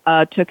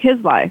took his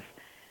life.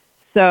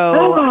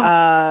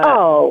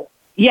 So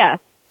yes.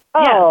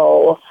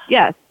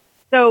 Yes.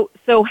 So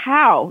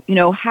how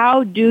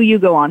do you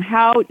go on?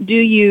 How do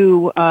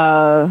you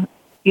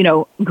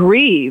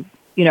grieve?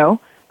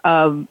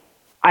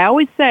 I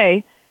always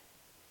say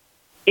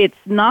it's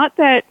not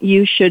that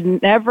you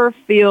should never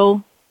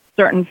feel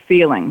certain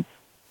feelings.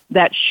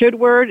 That should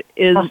word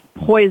is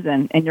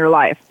poison in your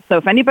life. So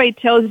if anybody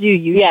tells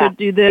you should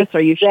do this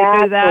or you should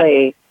do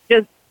that,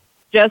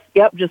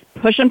 just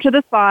push them to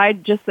the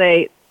side. Just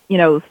say,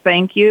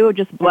 thank you.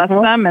 Just bless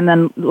them, and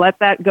then let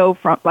that go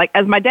from, like,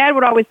 as my dad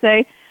would always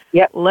say,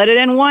 let it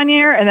in one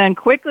ear and then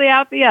quickly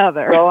out the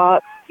other. Go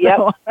out.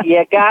 Yep.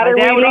 You got to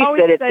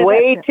release it. It's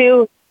way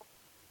too.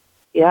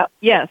 Yep.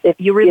 Yes.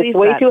 You release it's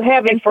way too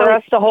heavy for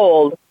us to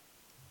hold.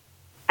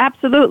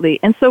 Absolutely.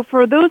 And so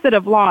for those that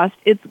have lost,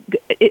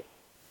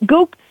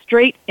 go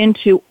straight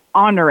into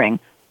honoring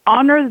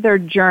honor their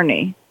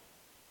journey,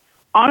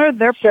 honor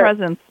their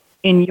presence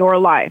in your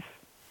life.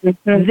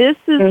 Mm-hmm. This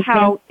is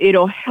how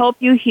it'll help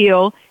you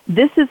heal.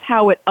 This is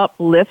how it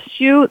uplifts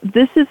you.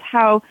 This is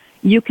how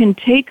you can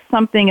take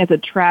something as a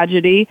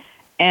tragedy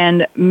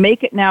and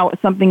make it now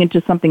something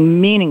into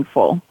something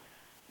meaningful.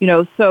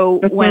 So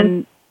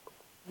when,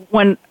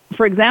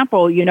 for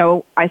example,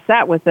 I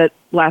sat with it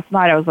last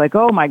night, I was like,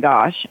 oh my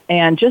gosh,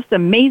 and just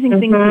amazing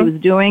things he was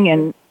doing,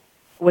 and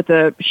with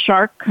the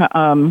shark,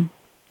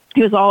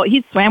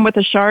 he swam with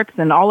the sharks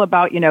and all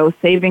about,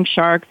 saving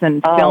sharks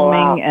and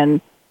filming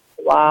and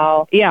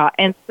wow. Yeah,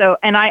 and so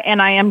I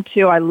am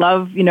too. I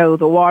love, the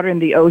water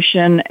and the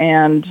ocean,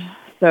 and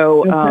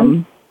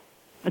so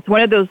it's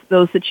one of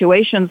those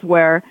situations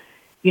where,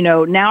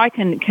 now I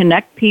can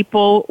connect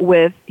people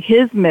with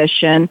his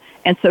mission,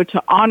 and so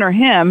to honor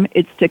him,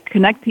 it's to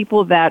connect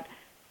people that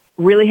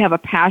really have a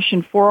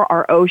passion for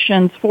our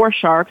oceans, for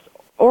sharks,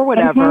 or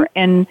whatever,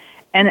 and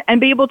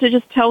be able to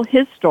just tell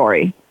his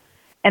story.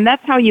 And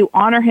that's how you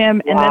honor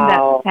him, and then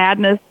that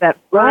sadness, that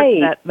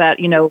hurt, that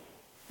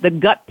the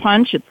gut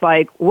punch, it's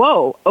like,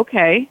 whoa,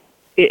 okay.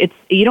 It's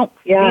you don't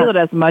feel it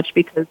as much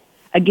because,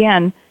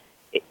 again,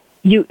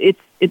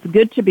 it's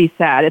good to be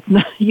sad. It's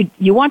not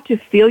you want to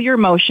feel your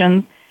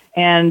emotions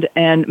and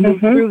move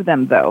through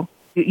them, though.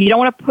 You don't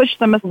want to push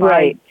them aside.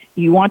 Right.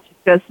 You want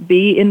to just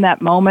be in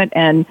that moment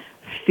and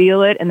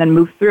feel it and then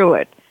move through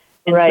it.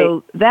 And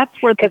so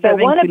that's where the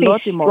Living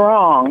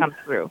Philotimo comes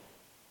through.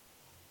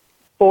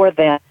 For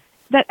them.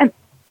 And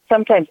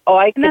sometimes,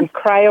 I can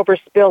cry over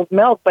spilled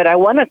milk, but I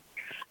want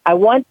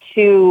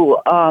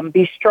to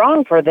be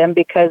strong for them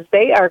because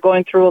they are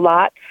going through a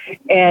lot.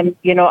 And,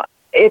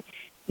 it's,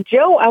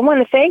 Joe, I want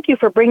to thank you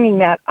for bringing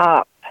that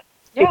up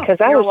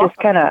because I was just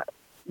kind of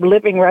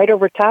living right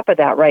over top of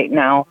that right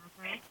now.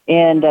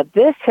 And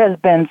this has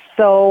been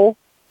so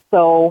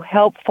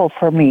helpful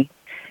for me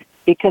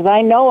because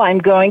I know I'm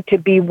going to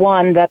be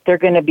one that they're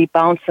going to be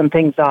bouncing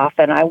things off,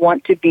 and I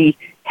want to be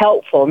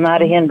helpful,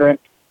 not a hindrance.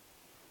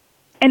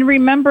 And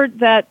remember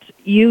that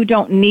you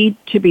don't need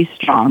to be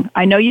strong.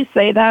 I know you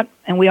say that,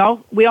 and we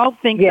all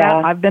think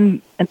that. I've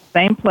been in the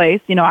same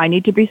place. I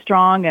need to be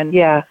strong, and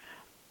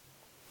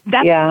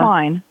that's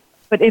fine.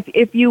 But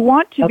if you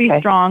want to be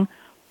strong,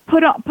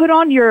 put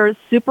on your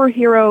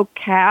superhero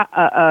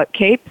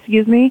cape,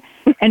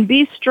 and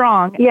be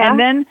strong.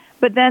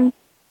 But then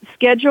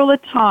schedule a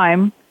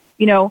time.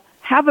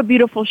 Have a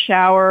beautiful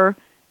shower.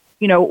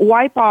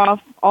 Wipe off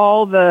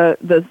all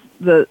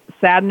the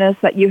sadness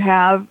that you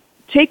have.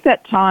 Take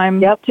that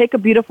time, take a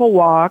beautiful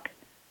walk,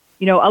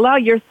 allow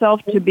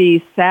yourself to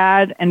be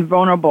sad and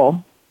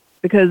vulnerable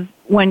because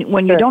when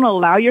you don't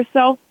allow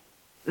yourself,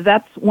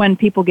 that's when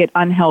people get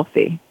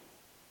unhealthy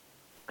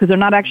because they're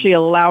not actually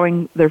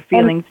allowing their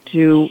feelings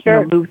to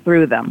move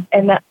through them.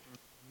 And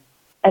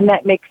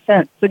that makes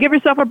sense. So give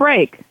yourself a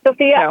break.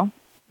 Sophia,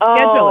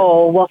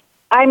 well,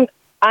 I'm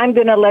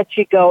going to let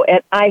you go,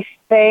 and I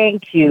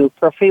thank you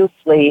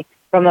profusely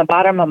from the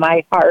bottom of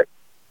my heart.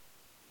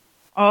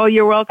 Oh,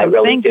 you're welcome.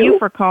 Thank you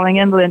for calling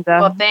in, Linda.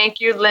 Well, thank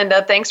you,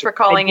 Linda. Thanks for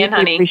calling in,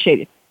 honey. Appreciate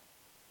it.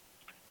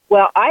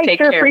 Well, I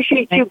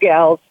appreciate you,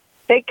 gals.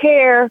 Take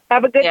care.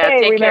 Have a good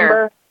day,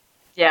 remember? Care.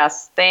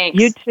 Yes, thanks.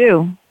 You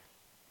too.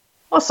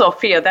 Well,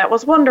 Sophia, that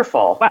was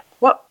wonderful.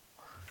 What?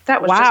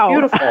 That was just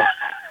beautiful.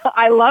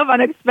 I love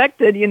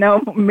unexpected,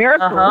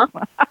 miracles.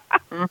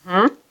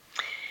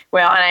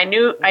 Well, and I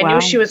knew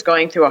she was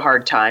going through a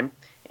hard time,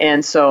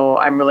 and so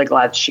I'm really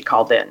glad she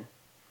called in.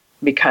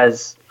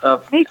 Because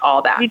of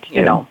all that,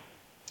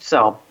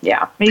 So,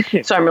 yeah. Me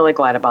too. So I'm really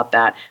glad about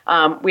that.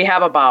 We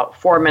have about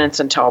 4 minutes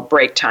until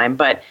break time.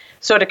 But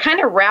so to kind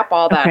of wrap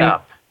all that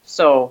up,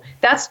 so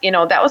that's,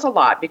 that was a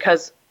lot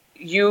because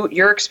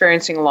you're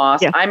experiencing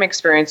loss. Yeah. I'm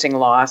experiencing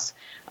loss.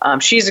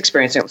 She's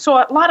experiencing. So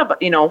a lot of,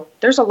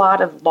 there's a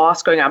lot of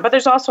loss going on, but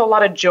there's also a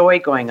lot of joy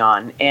going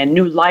on and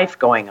new life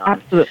going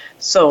on. Absolutely.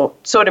 So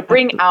to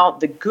bring out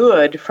the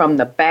good from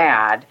the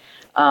bad,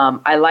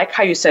 I like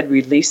how you said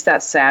release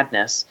that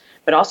sadness,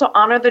 but also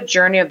honor the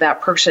journey of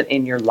that person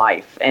in your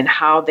life and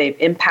how they've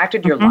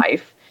impacted your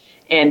life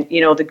and,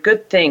 the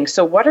good things.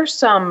 So what are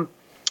some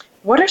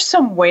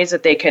ways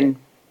that they can,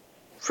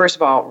 first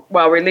of all,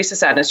 release the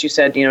sadness? You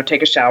said,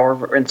 take a shower,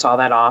 rinse all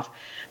that off,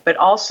 but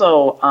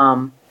also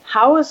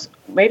how is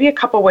maybe a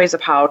couple ways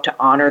of how to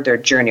honor their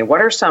journey?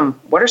 What are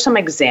some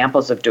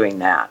examples of doing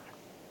that?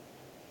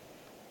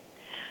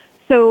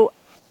 So,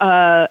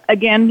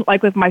 again,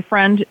 like with my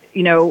friend,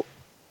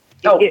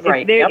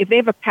 if they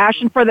have a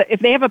passion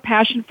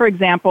for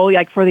example,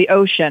 like for the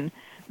ocean,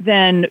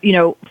 then,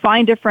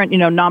 find different,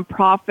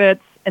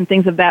 nonprofits and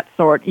things of that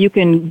sort. You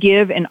can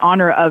give in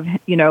honor of,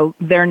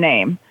 their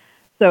name.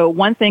 So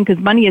one thing,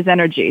 because money is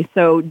energy.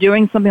 So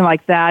doing something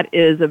like that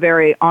is a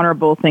very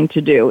honorable thing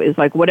to do, is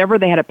like whatever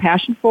they had a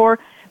passion for,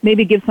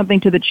 maybe give something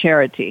to the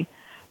charity.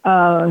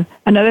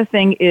 Another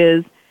thing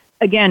is,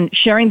 again,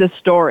 sharing the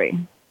story.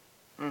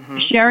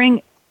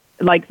 Sharing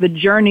like the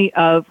journey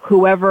of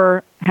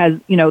whoever has,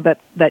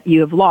 that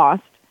you have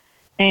lost,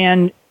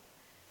 and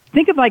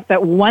think of like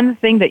that one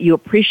thing that you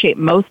appreciate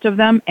most of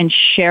them and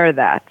share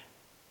that.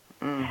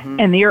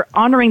 And you're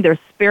honoring their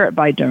spirit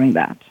by doing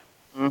that.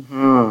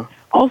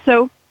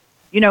 Also,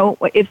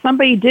 if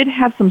somebody did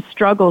have some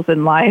struggles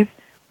in life,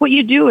 what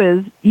you do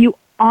is you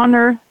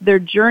honor their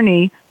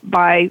journey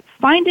by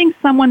finding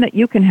someone that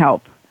you can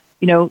help.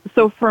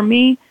 So for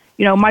me,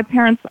 my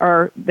parents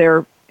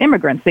they're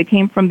immigrants. They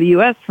came from the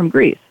U.S., from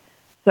Greece.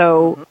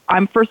 So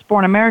I'm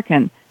firstborn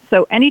American.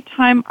 So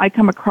anytime I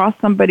come across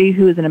somebody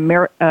who is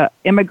an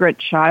immigrant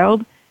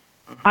child,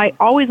 I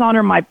always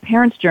honor my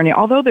parents' journey.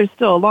 Although they're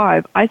still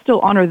alive, I still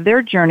honor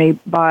their journey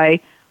by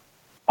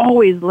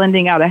always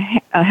lending out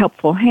a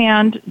helpful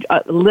hand,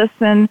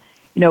 listen,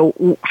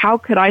 how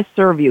could I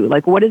serve you?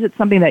 Like, what is it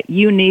something that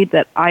you need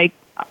that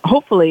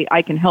hopefully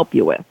I can help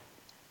you with?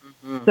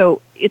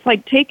 So it's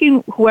like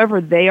taking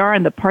whoever they are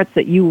and the parts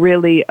that you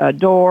really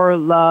adore,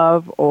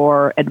 love,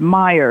 or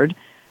admired,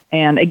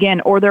 and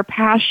again, or their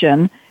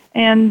passion,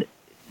 and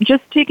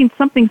just taking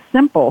something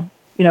simple,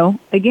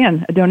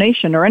 again, a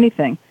donation or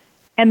anything,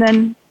 and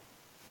then,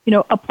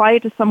 apply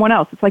it to someone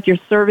else. It's like you're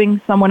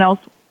serving someone else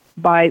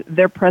by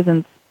their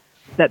presence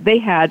that they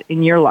had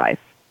in your life,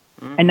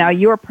 and now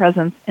your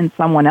presence in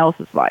someone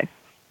else's life.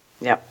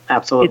 Yep,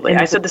 absolutely.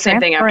 I said the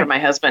same thing after my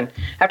husband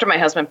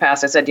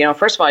passed. I said,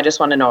 first of all, I just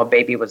want to know a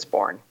baby was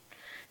born.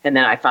 And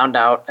then I found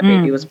out a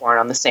baby was born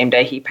on the same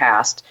day he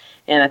passed.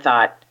 And I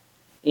thought,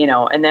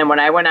 and then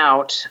when I went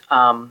out,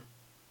 I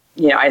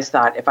just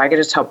thought, if I could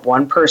just help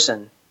one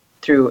person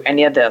through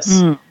any of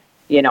this,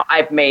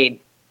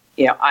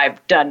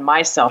 I've done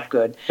myself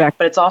good. Exactly.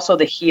 But it's also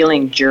the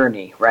healing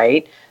journey,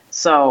 right?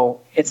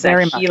 So it's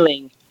that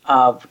healing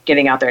of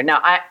getting out there.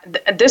 Now,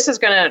 this is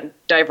going to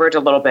diverge a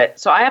little bit.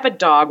 So I have a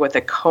dog with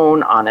a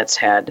cone on its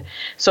head.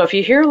 So if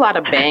you hear a lot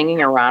of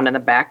banging around in the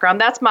background,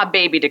 that's my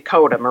baby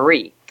Dakota,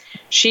 Marie.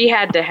 She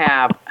had to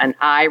have an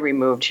eye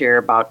removed here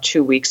about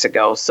 2 weeks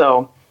ago.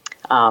 So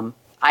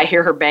I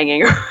hear her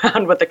banging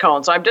around with the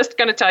cone. So I'm just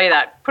going to tell you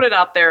that. Put it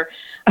out there.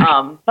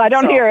 I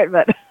don't hear it,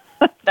 but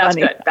that's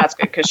good. That's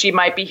good, because she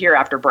might be here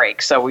after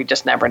break, so we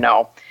just never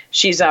know.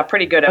 She's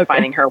pretty good at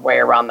finding her way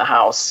around the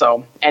house.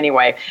 So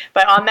anyway,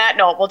 but on that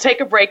note, we'll take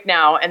a break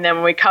now, and then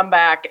when we come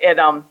back,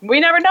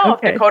 we never know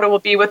if Dakota will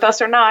be with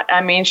us or not.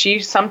 I mean, she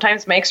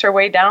sometimes makes her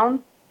way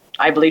down.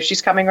 I believe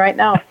she's coming right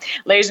now.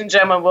 Ladies and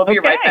gentlemen, we'll be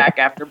right back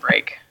after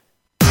break.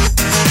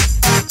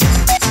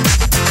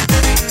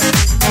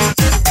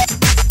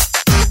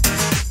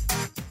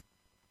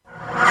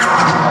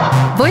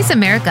 Voice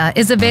America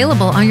is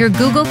available on your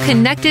Google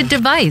connected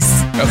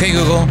device. Okay,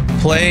 Google,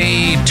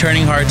 play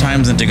Turning Hard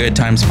Times into Good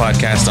Times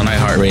podcast on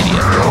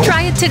iHeartRadio.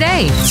 Try it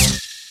today.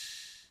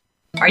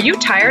 Are you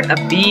tired of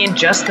being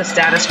just the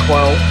status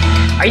quo?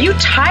 Are you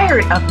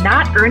tired of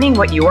not earning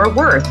what you are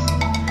worth?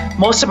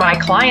 Most of my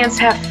clients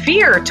have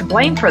fear to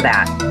blame for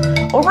that.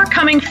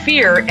 Overcoming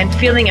fear and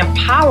feeling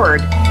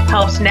empowered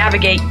helps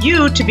navigate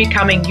you to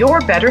becoming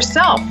your better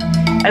self.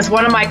 As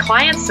one of my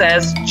clients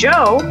says,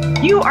 Joe,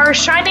 you are a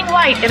shining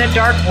light in a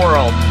dark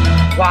world.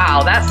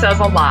 Wow, that says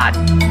a lot.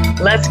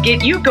 Let's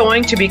get you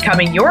going to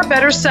becoming your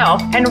better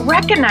self and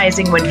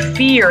recognizing when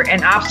fear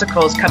and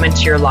obstacles come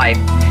into your life.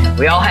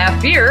 We all have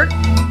fear,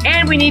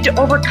 and we need to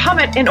overcome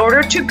it in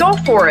order to go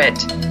for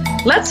it.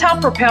 Let's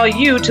help propel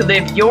you to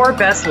live your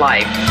best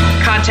life.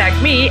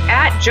 Contact me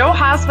at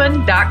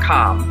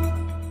joehosman.com.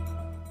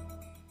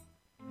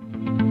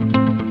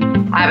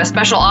 I have a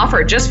special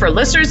offer just for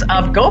listeners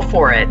of Go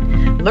For It.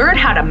 Learn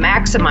how to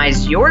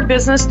maximize your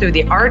business through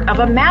the art of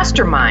a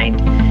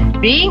mastermind.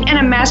 Being in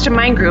a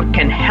mastermind group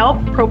can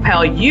help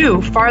propel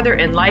you farther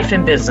in life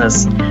and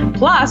business.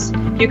 Plus,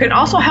 you can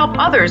also help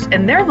others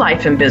in their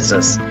life and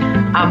business.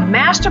 A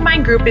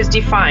mastermind group is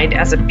defined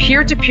as a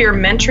peer-to-peer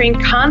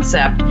mentoring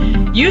concept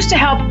used to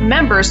help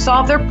members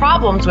solve their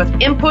problems with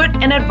input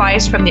and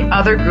advice from the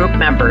other group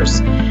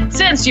members.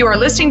 Since you are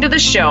listening to the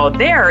show,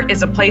 there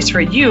is a place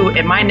for you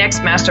in my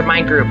next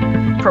mastermind group.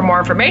 For more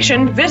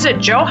information, visit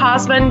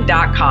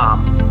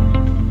joehosman.com.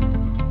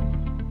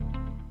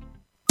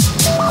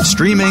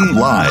 Streaming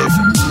live,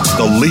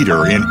 the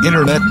leader in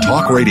Internet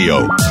talk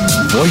radio,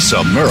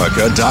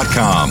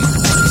 voiceamerica.com.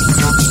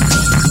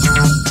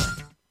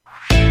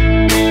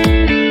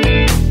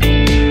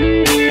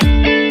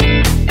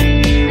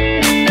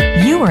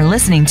 You are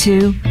listening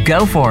to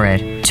Go For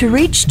It. To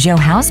reach Joe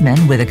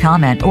Hausman with a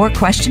comment or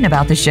question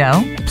about the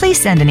show, please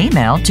send an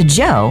email to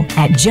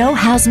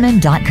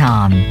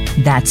joe@joehausman.com.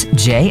 That's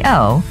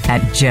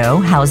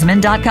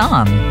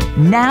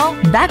JO@joehausman.com. Now,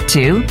 back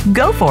to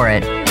Go For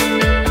It.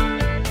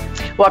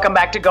 Welcome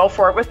back to Go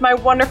For It with my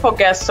wonderful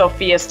guest,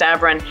 Sophia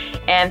Stavron.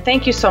 And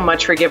thank you so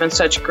much for giving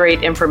such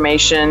great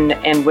information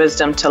and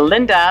wisdom to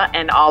Linda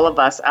and all of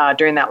us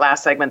during that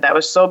last segment. That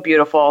was so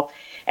beautiful.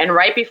 And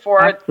right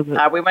before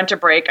we went to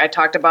break, I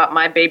talked about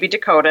my baby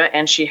Dakota,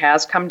 and she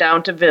has come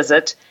down to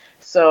visit.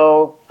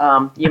 So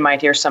you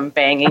might hear some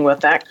banging with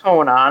that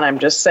cone on, I'm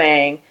just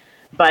saying.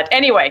 But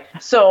anyway,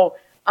 so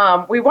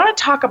we want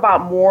to talk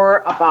about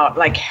more about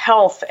like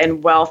health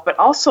and wealth, but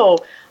also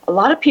a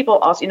lot of people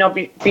also,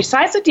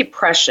 besides the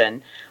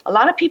depression, a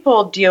lot of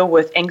people deal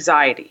with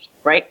anxiety,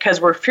 right? Because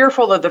we're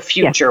fearful of the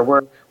future. Yeah.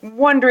 We're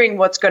wondering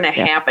what's going to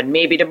happen,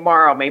 maybe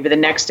tomorrow, maybe the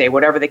next day,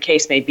 whatever the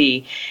case may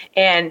be.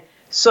 And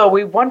so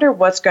we wonder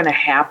what's going to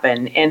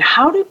happen. And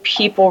how do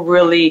people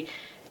really,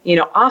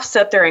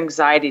 offset their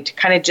anxiety to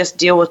kind of just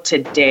deal with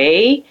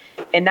today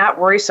and not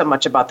worry so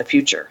much about the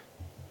future?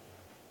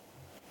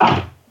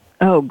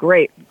 Oh,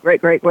 great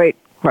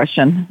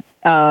question.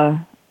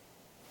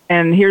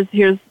 And here's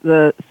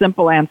the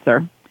simple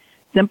answer.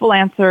 Simple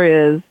answer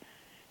is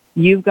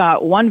you've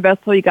got one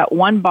vessel, you got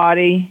one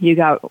body, you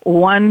got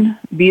one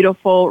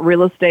beautiful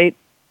real estate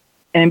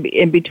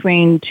in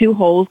between two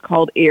holes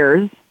called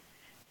ears.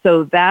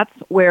 So that's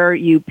where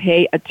you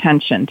pay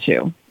attention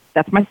to.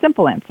 That's my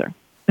simple answer.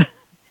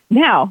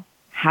 Now,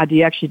 how do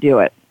you actually do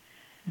it?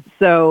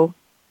 So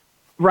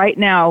right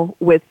now,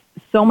 with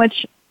so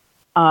much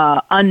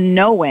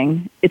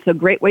unknowing, it's a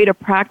great way to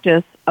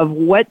practice of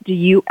what do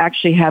you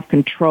actually have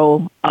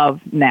control of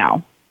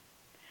now.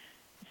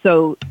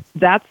 So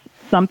that's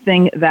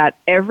something that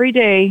every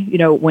day,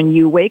 when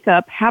you wake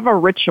up, have a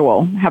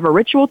ritual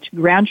to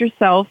ground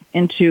yourself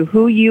into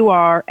who you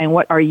are and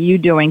what are you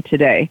doing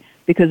today.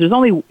 Because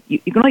you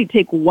can only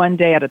take one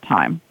day at a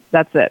time.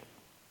 That's it.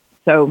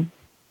 So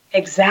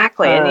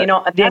exactly, and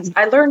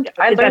I learned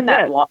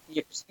that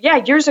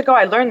years ago.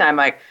 I learned that. I'm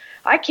like,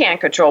 I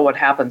can't control what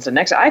happens the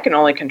next. I can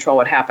only control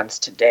what happens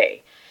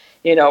today.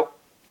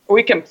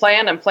 We can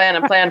plan and plan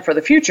and plan for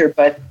the future,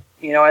 but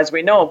as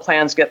we know,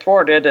 plans get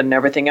thwarted and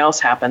everything else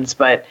happens.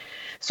 But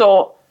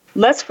so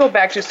let's go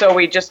back to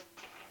we just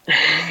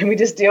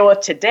deal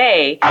with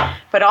today.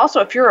 But also,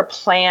 if you're a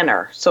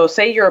planner, so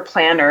say you're a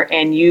planner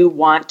and you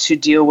want to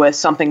deal with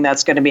something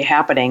that's going to be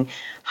happening,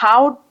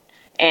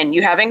 and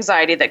you have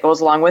anxiety that goes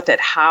along with it,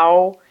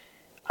 how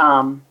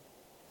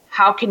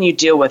can you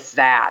deal with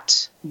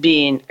that?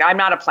 I'm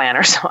not a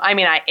planner, so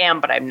I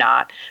am, but I'm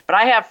not. But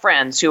I have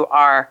friends who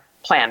are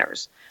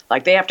planners.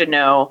 Like they have to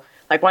know.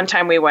 Like one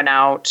time we went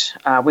out,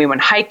 we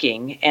went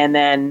hiking, and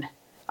then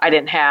I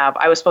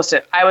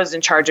was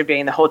in charge of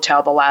getting the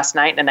hotel the last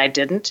night, and I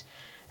didn't.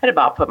 It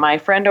about put my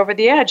friend over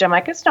the edge. I'm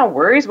like, it's no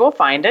worries, we'll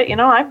find it.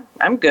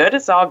 I'm good,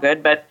 it's all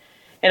good, but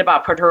it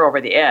about put her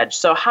over the edge.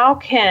 So how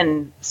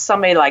can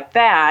somebody like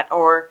that,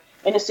 or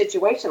in a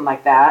situation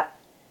like that,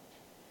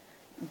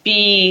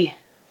 be,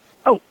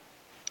 so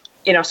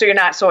you're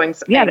not so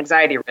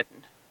anxiety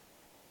ridden?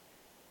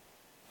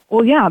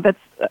 Well, yeah, that's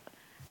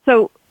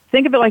so.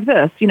 Think of it like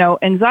this,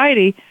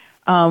 anxiety,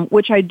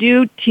 which I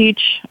do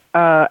teach,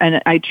 and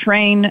I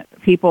train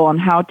people on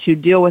how to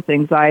deal with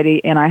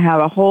anxiety, and I have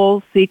a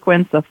whole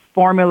sequence of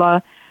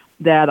formula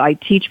that I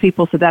teach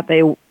people so that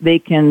they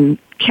can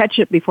catch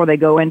it before they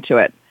go into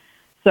it.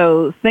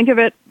 So think of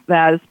it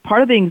as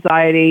part of the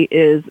anxiety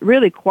is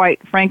really,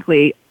 quite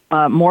frankly,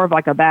 more of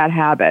like a bad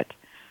habit.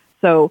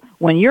 So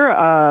when you're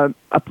a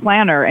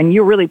planner and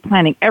you're really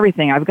planning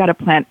everything, I've got to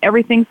plan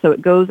everything so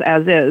it goes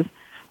as is.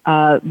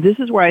 This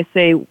is where I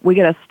say we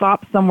got to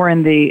stop somewhere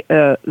in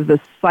the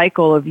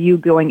cycle of you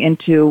going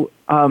into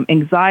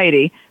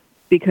anxiety,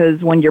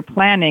 because when you're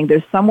planning,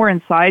 there's somewhere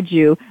inside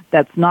you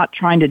that's not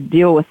trying to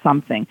deal with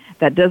something.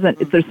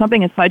 There's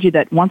something inside you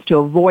that wants to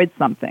avoid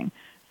something.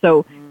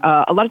 So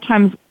a lot of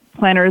times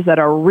planners that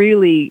are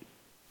really,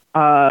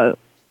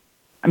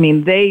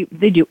 they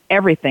do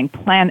everything,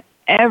 plan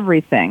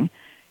everything.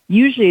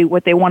 Usually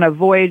what they want to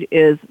avoid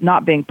is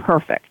not being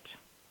perfect.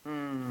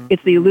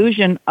 It's the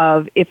illusion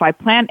of if I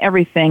plan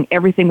everything,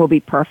 everything will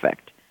be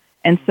perfect.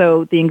 And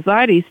so the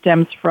anxiety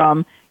stems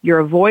from you're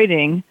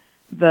avoiding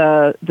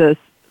the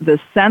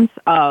sense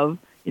of,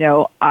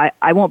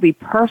 I won't be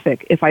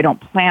perfect if I don't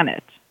plan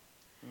it.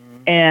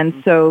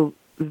 And so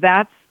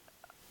that's,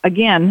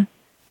 again,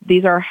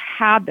 these are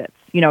habits.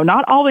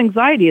 Not all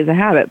anxiety is a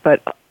habit,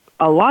 but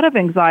a lot of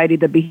anxiety,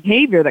 the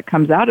behavior that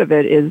comes out of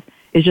it is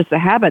just a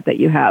habit that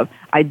you have.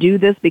 I do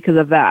this because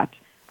of that.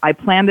 I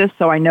plan this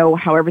so I know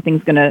how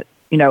everything's going to,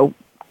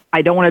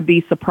 I don't want to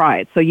be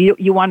surprised. So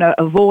you want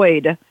to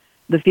avoid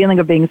the feeling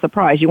of being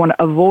surprised. You want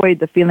to avoid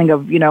the feeling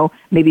of,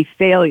 maybe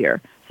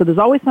failure. So there's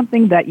always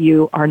something that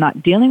you are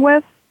not dealing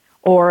with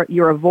or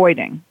you're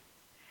avoiding.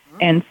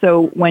 And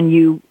so when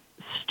you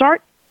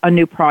start a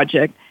new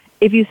project,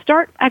 if you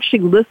start actually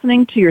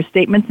listening to your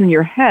statements in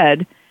your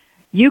head,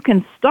 you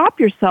can stop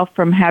yourself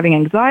from having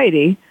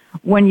anxiety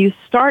when you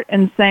start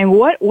and saying,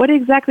 what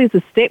exactly is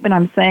the statement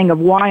I'm saying of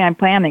why I'm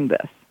planning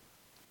this?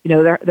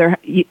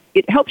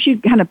 It helps you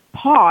kind of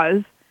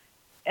pause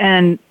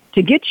and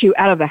to get you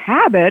out of the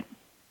habit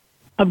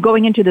of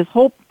going into this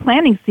whole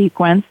planning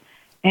sequence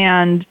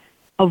and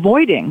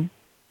avoiding,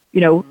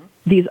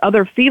 these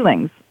other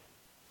feelings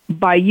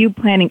by you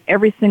planning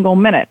every single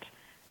minute.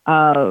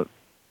 Now,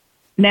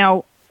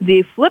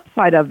 the flip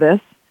side of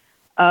this,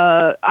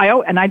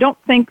 I don't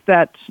think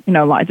that,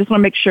 I just want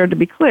to make sure to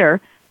be clear,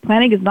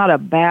 planning is not a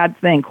bad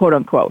thing, quote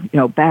unquote,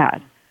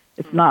 bad.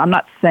 It's not, I'm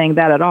not saying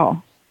that at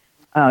all.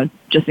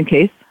 Just in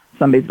case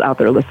somebody's out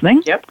there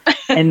listening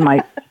and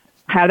might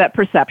have that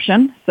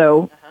perception.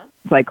 So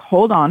it's like,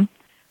 hold on.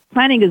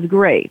 Planning is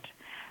great.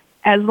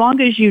 As long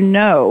as you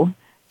know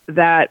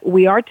that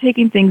we are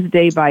taking things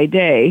day by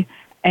day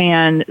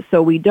And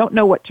so we don't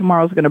know what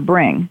tomorrow's going to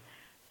bring.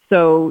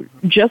 So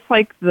just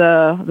like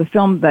the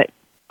film that,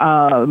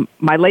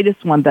 my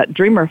latest one, that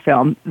Dreamer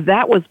film,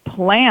 that was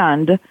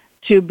planned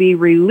to be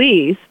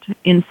released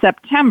in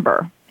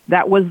September.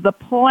 That was the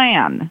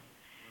plan.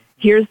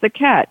 Here's the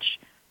catch.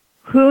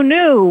 Who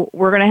knew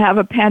we're going to have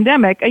a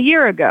pandemic a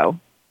year ago?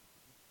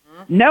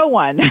 No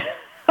one.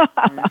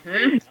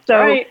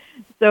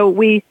 So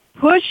we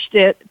pushed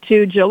it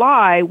to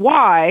July.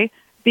 Why?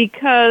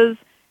 Because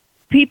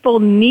people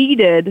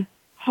needed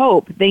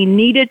hope. They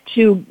needed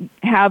to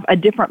have a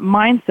different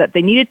mindset.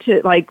 They needed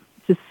to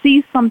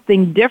see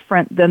something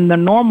different than the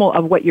normal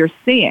of what you're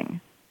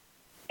seeing.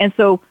 And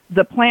so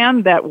the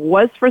plan that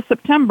was for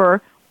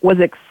September was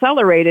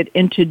accelerated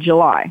into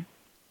July.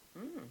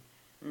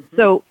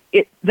 So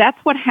that's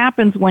what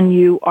happens when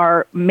you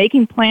are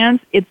making plans.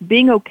 It's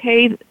being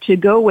okay to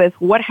go with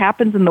what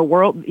happens in the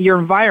world, your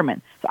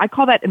environment. So I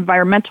call that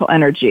environmental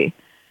energy.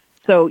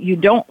 So you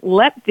don't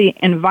let the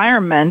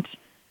environment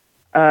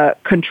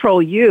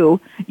control you.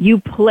 You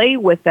play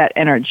with that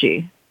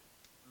energy.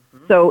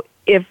 So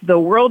if the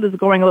world is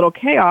going a little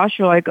chaos,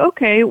 you're like,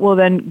 okay, well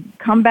then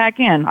come back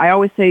in. I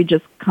always say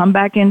just come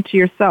back into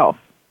yourself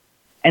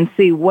and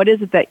see what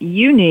is it that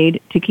you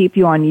need to keep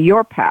you on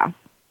your path.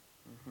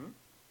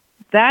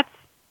 That's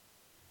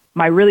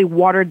my really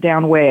watered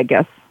down way, I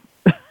guess.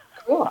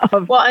 Cool.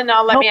 Well, and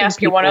now let me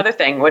ask you one other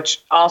thing,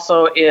 which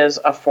also is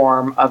a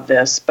form of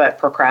this, but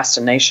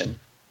procrastination.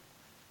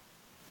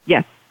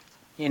 Yes.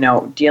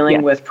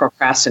 Dealing with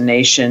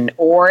procrastination,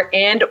 or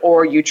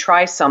you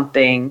try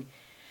something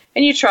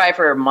and you try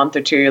for a month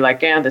or two, you're like,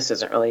 this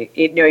isn't really,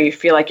 you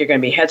feel like you're going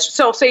to be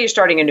headstrong. So say you're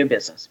starting a new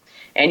business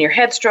and you're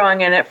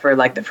headstrong in it for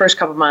like the first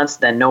couple months,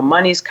 then no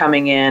money's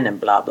coming in and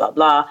blah, blah,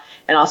 blah.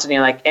 And all of a sudden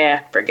you're like,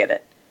 forget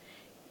it.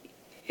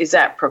 Is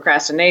that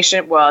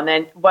procrastination? Well,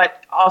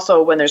 but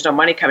also when there's no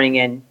money coming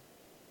in,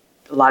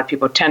 a lot of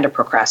people tend to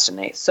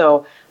procrastinate.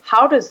 So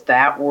how does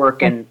that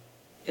work? And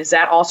is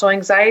that also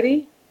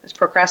anxiety? Is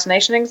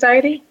procrastination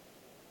anxiety?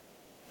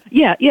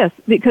 Yes,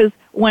 because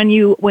when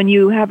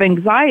you have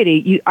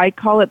anxiety, I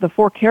call it the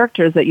 4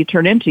 characters that you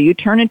turn into. You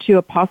turn into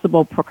a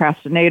possible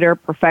procrastinator,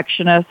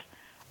 perfectionist,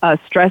 a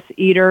stress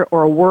eater,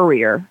 or a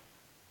worrier.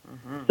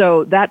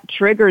 So that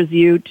triggers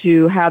you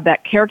to have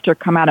that character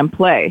come out and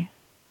play.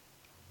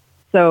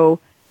 So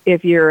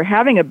if you're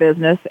having a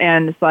business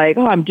and it's like,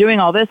 I'm doing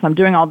all this, and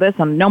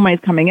no money's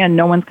coming in,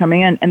 no one's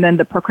coming in, and then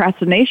the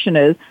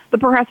procrastination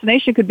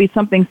could be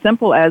something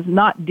simple as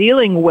not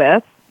dealing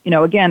with,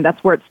 again,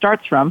 that's where it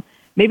starts from.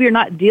 Maybe you're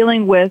not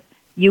dealing with,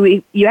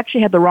 you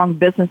actually had the wrong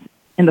business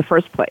in the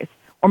first place.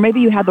 Or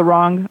maybe you had the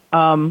wrong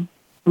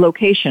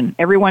location.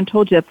 Everyone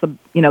told you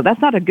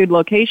that's not a good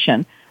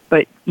location,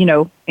 but,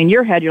 in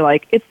your head you're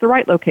like, it's the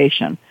right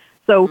location.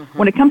 So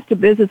when it comes to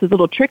business, it's a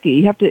little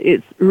tricky.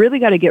 It's really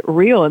got to get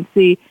real and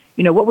see,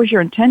 what was your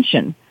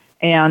intention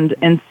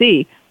and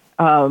see.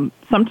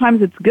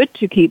 Sometimes it's good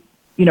to keep,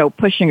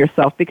 pushing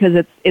yourself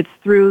because it's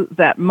through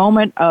that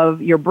moment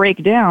of your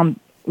breakdown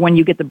when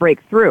you get the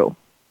breakthrough.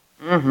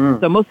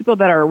 So most people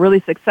that are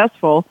really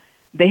successful,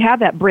 they have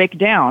that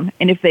breakdown,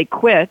 and if they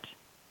quit,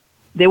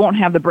 they won't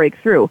have the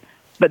breakthrough.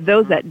 But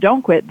those that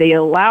don't quit, they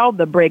allow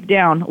the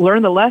breakdown,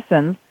 learn the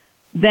lessons,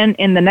 then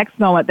in the next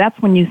moment, that's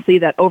when you see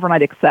that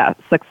overnight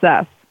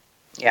success.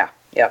 Yeah.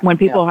 When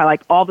people are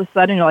like, all of a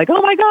sudden, you're like,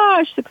 oh my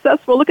gosh,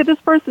 successful, look at this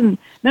person.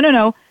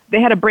 No. They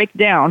had a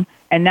breakdown,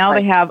 and now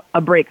they have a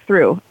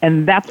breakthrough,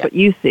 and that's what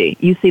you see.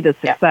 You see the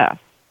success.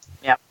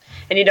 Yeah.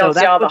 And you don't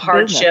see all the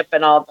hardship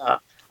and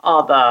all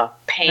the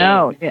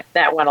pain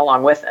that went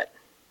along with it.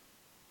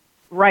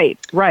 Right.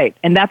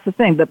 And that's the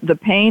thing. The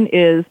pain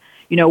is,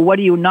 what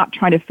are you not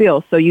trying to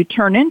feel? So you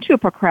turn into a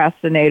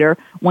procrastinator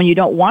when you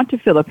don't want to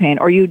feel the pain,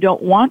 or you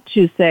don't want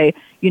to say,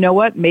 you know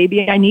what,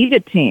 maybe I need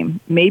a team.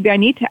 Maybe I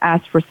need to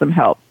ask for some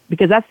help,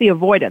 because that's the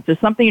avoidance. There's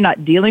something you're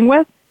not dealing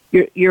with,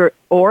 you're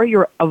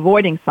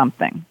avoiding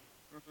something.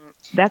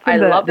 That's I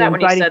love that when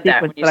you said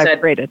that. When you said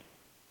I've created.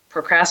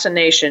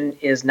 Procrastination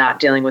is not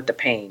dealing with the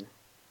pain.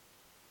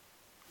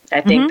 I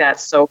think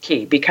that's so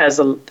key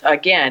because,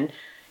 again,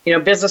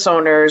 business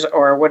owners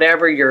or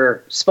whatever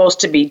you're supposed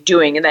to be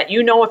doing, and that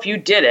if you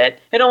did it,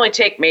 it'd only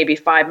take maybe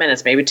 5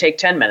 minutes, maybe take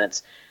 10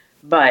 minutes.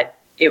 But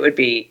it would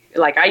be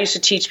like I used to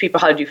teach people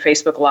how to do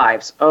Facebook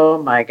Lives.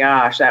 Oh my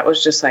gosh, that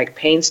was just like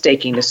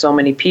painstaking to so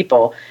many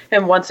people.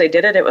 And once they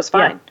did it, it was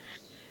fine.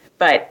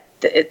 But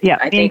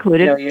I think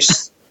included.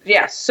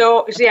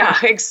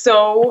 It's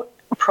so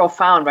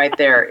profound right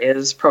there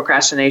is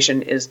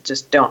procrastination is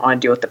just don't want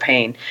to deal with the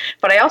pain.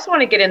 But I also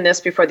want to get in this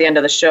before the end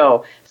of the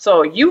show.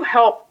 So you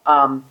help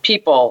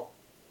people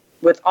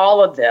with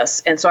all of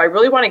this. And so I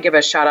really want to give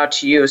a shout out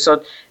to you.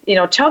 So,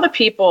 tell the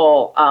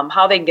people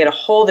how they can get a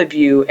hold of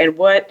you and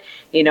what,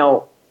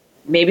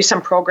 maybe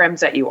some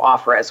programs that you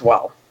offer as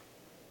well.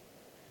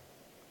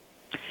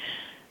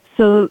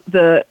 So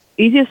the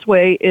easiest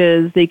way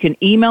is they can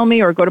email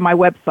me or go to my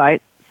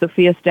website,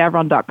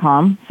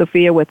 SophiaStavron.com,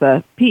 Sophia with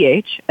a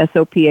PH,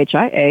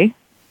 SOPHIA,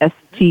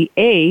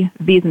 STA,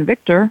 V as in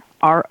Victor,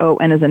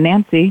 RON as in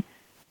Nancy,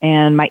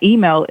 And my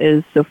email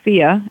is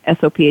Sophia,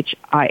 Sophia,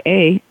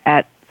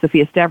 at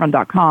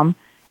sophiastavron.com.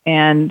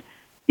 And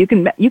you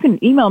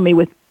can email me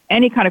with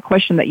any kind of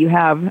question that you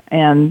have,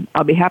 and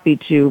I'll be happy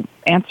to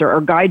answer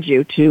or guide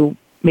you to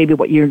maybe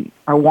what you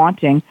are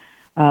wanting.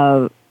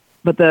 But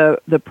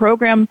the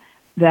program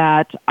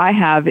that I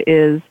have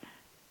is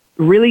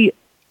really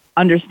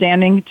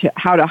understanding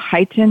how to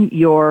heighten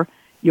your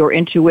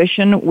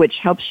intuition, which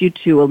helps you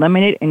to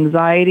eliminate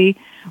anxiety,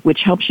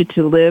 which helps you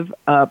to live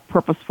a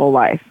purposeful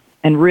life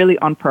and really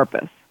on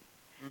purpose.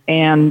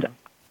 And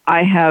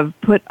I have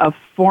put a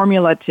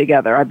formula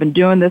together. I've been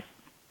doing this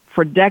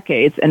for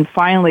decades, and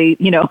finally,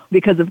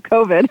 because of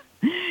COVID,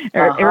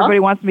 everybody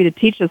wants me to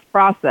teach this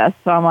process.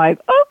 So I'm like,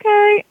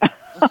 okay.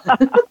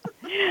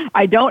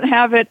 I don't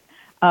have it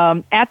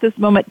at this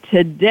moment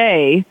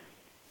today.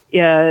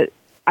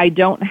 I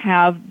don't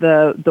have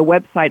the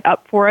website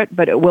up for it,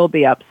 but it will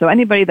be up. So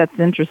anybody that's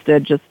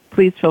interested, just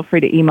please feel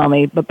free to email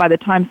me. But by the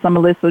time some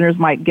listeners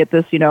might get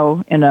this, in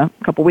a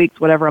couple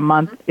weeks, whatever, a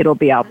month, it'll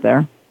be out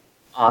there.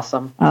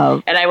 Awesome.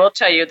 And I will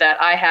tell you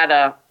that I had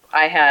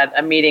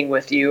a meeting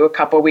with you a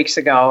couple of weeks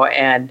ago,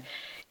 and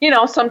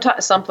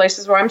some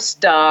places where I'm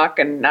stuck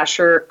and not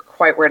sure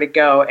quite where to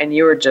go, and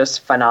you were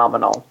just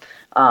phenomenal.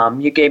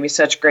 You gave me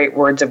such great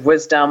words of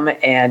wisdom,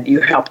 and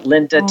you helped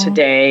Linda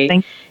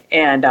today.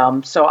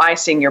 And so I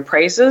sing your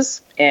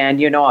praises, and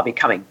I'll be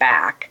coming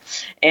back.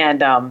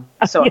 And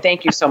so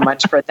thank you so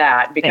much for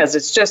that, because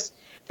it's just,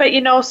 but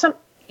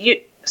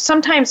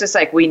sometimes it's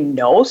like we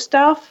know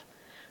stuff,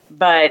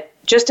 but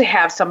just to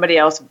have somebody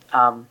else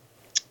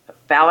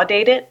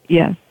validate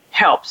it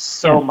helps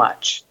so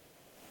much.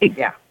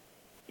 Yeah.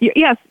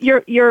 Yes,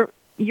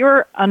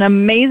 you're an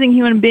amazing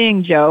human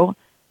being, Joe.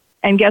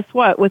 And guess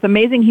what? With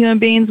amazing human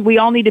beings, we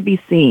all need to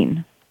be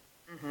seen.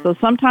 Mm-hmm. So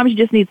sometimes you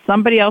just need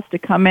somebody else to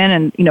come in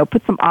and,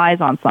 put some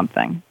eyes on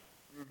something.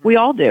 Mm-hmm. We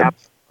all do.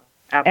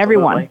 Absolutely.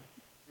 Everyone.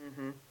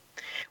 Mm-hmm.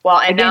 Well,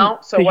 and again, now,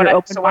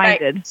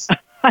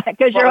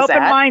 because you're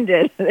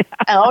open-minded.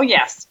 Oh,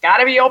 yes. Got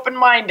to be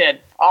open-minded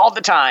all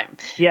the time.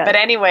 Yes. But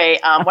anyway,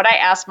 what I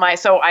asked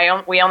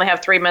we only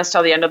have 3 minutes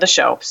till the end of the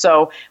show.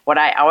 So what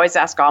I always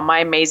ask all my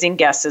amazing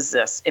guests is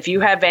this. If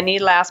you have any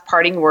last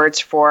parting words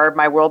for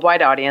my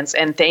worldwide audience,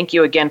 and thank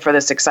you again for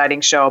this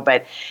exciting show,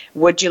 but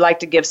would you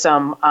like to give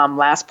some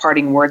last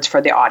parting words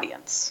for the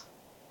audience?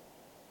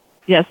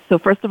 Yes. So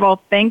first of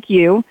all, thank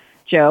you,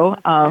 Joe,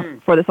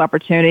 for this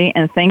opportunity.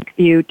 And thank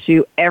you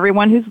to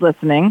everyone who's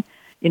listening.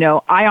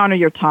 I honor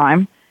your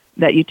time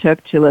that you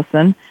took to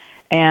listen.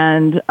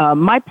 And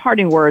my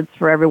parting words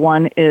for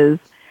everyone is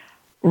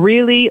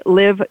really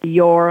live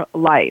your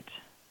light.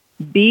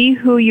 Be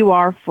who you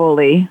are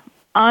fully,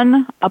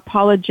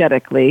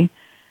 unapologetically,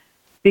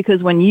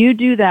 because when you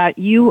do that,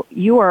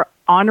 you are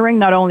honoring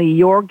not only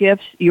your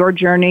gifts, your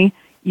journey,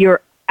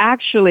 you're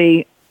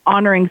actually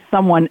honoring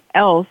someone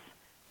else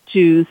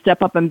to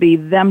step up and be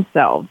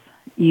themselves.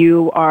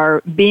 You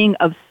are being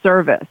of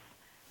service.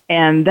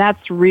 And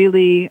that's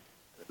really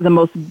the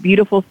most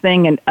beautiful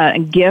thing and a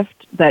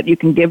gift that you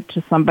can give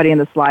to somebody in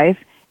this life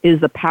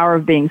is the power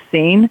of being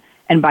seen.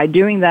 And by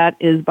doing that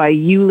is by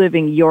you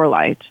living your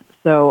light.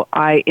 So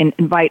I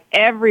invite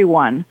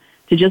everyone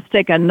to just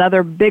take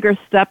another bigger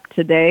step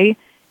today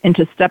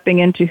into stepping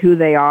into who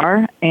they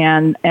are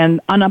and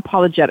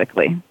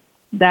unapologetically.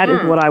 That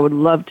is what I would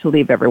love to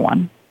leave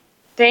everyone.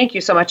 Thank you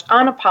so much.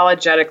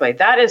 Unapologetically.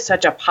 That is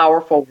such a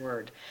powerful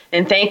word.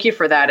 And thank you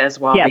for that as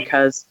well,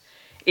 because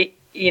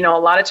a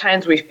lot of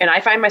times and I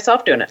find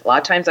myself doing it. A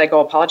lot of times I go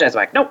apologize.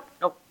 I'm like, nope.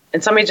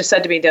 And somebody just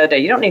said to me the other day,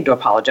 you don't need to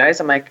apologize.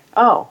 I'm like,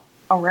 oh,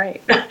 all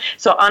right.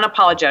 So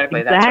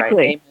unapologetically, that's right.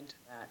 Amen to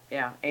that.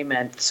 Yeah,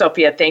 amen.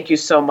 Sophia, thank you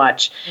so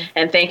much.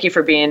 And thank you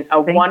for being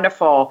a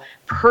wonderful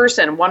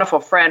person, wonderful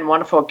friend,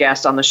 wonderful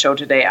guest on the show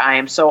today. I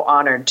am so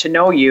honored to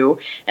know you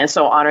and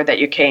so honored that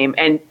you came.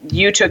 And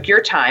you took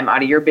your time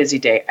out of your busy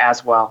day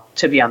as well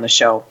to be on the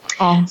show.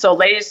 So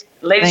ladies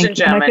and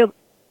gentlemen.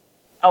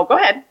 Go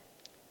ahead.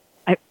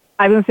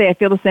 I was going to say, I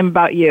feel the same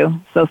about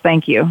you, so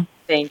thank you.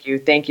 Thank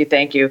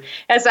you.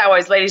 As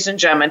always, ladies and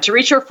gentlemen, to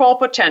reach your full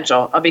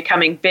potential of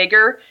becoming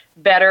bigger,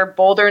 better,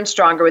 bolder, and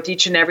stronger with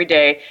each and every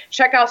day,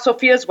 check out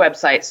Sophia's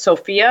website,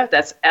 Sophia,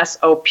 that's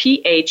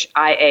Sophia,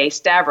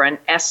 Stavron,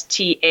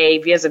 S-T-A,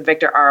 V as in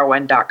Victor,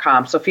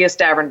 R-O-N.com,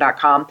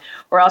 sophiastavron.com,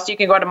 or else you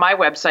can go to my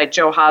website,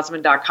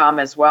 joehosman.com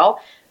as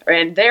well.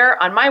 And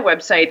there on my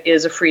website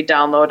is a free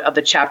download of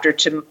the chapter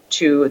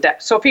to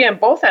that Sophia and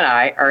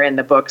I are in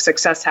the book,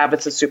 Success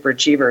Habits of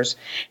Superachievers.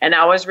 And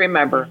always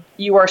remember,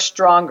 you are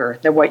stronger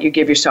than what you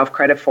give yourself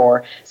credit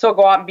for. So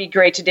go out and be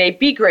great today.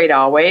 Be great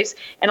always.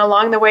 And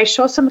along the way,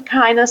 show some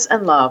kindness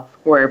and love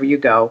wherever you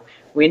go.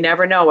 We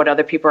never know what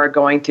other people are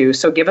going through.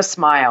 So give a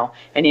smile.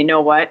 And you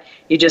know what?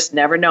 You just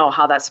never know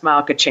how that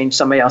smile could change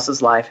somebody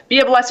else's life.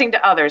 Be a blessing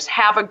to others.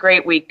 Have a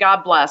great week.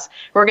 God bless.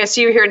 We're going to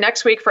see you here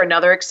next week for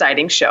another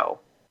exciting show.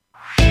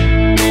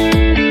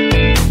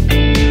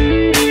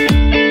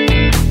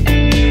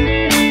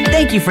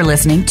 Thank Thank you for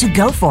listening to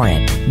Go For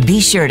It.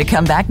 Be sure to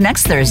come back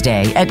next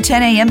Thursday at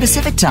 10 a.m.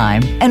 Pacific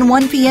Time and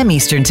 1 p.m.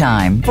 Eastern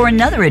Time for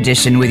another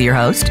edition with your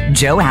host,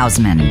 Joe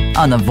Hausman,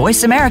 on the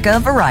Voice America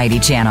Variety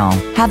Channel.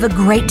 Have a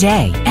great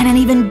day and an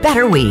even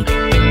better week.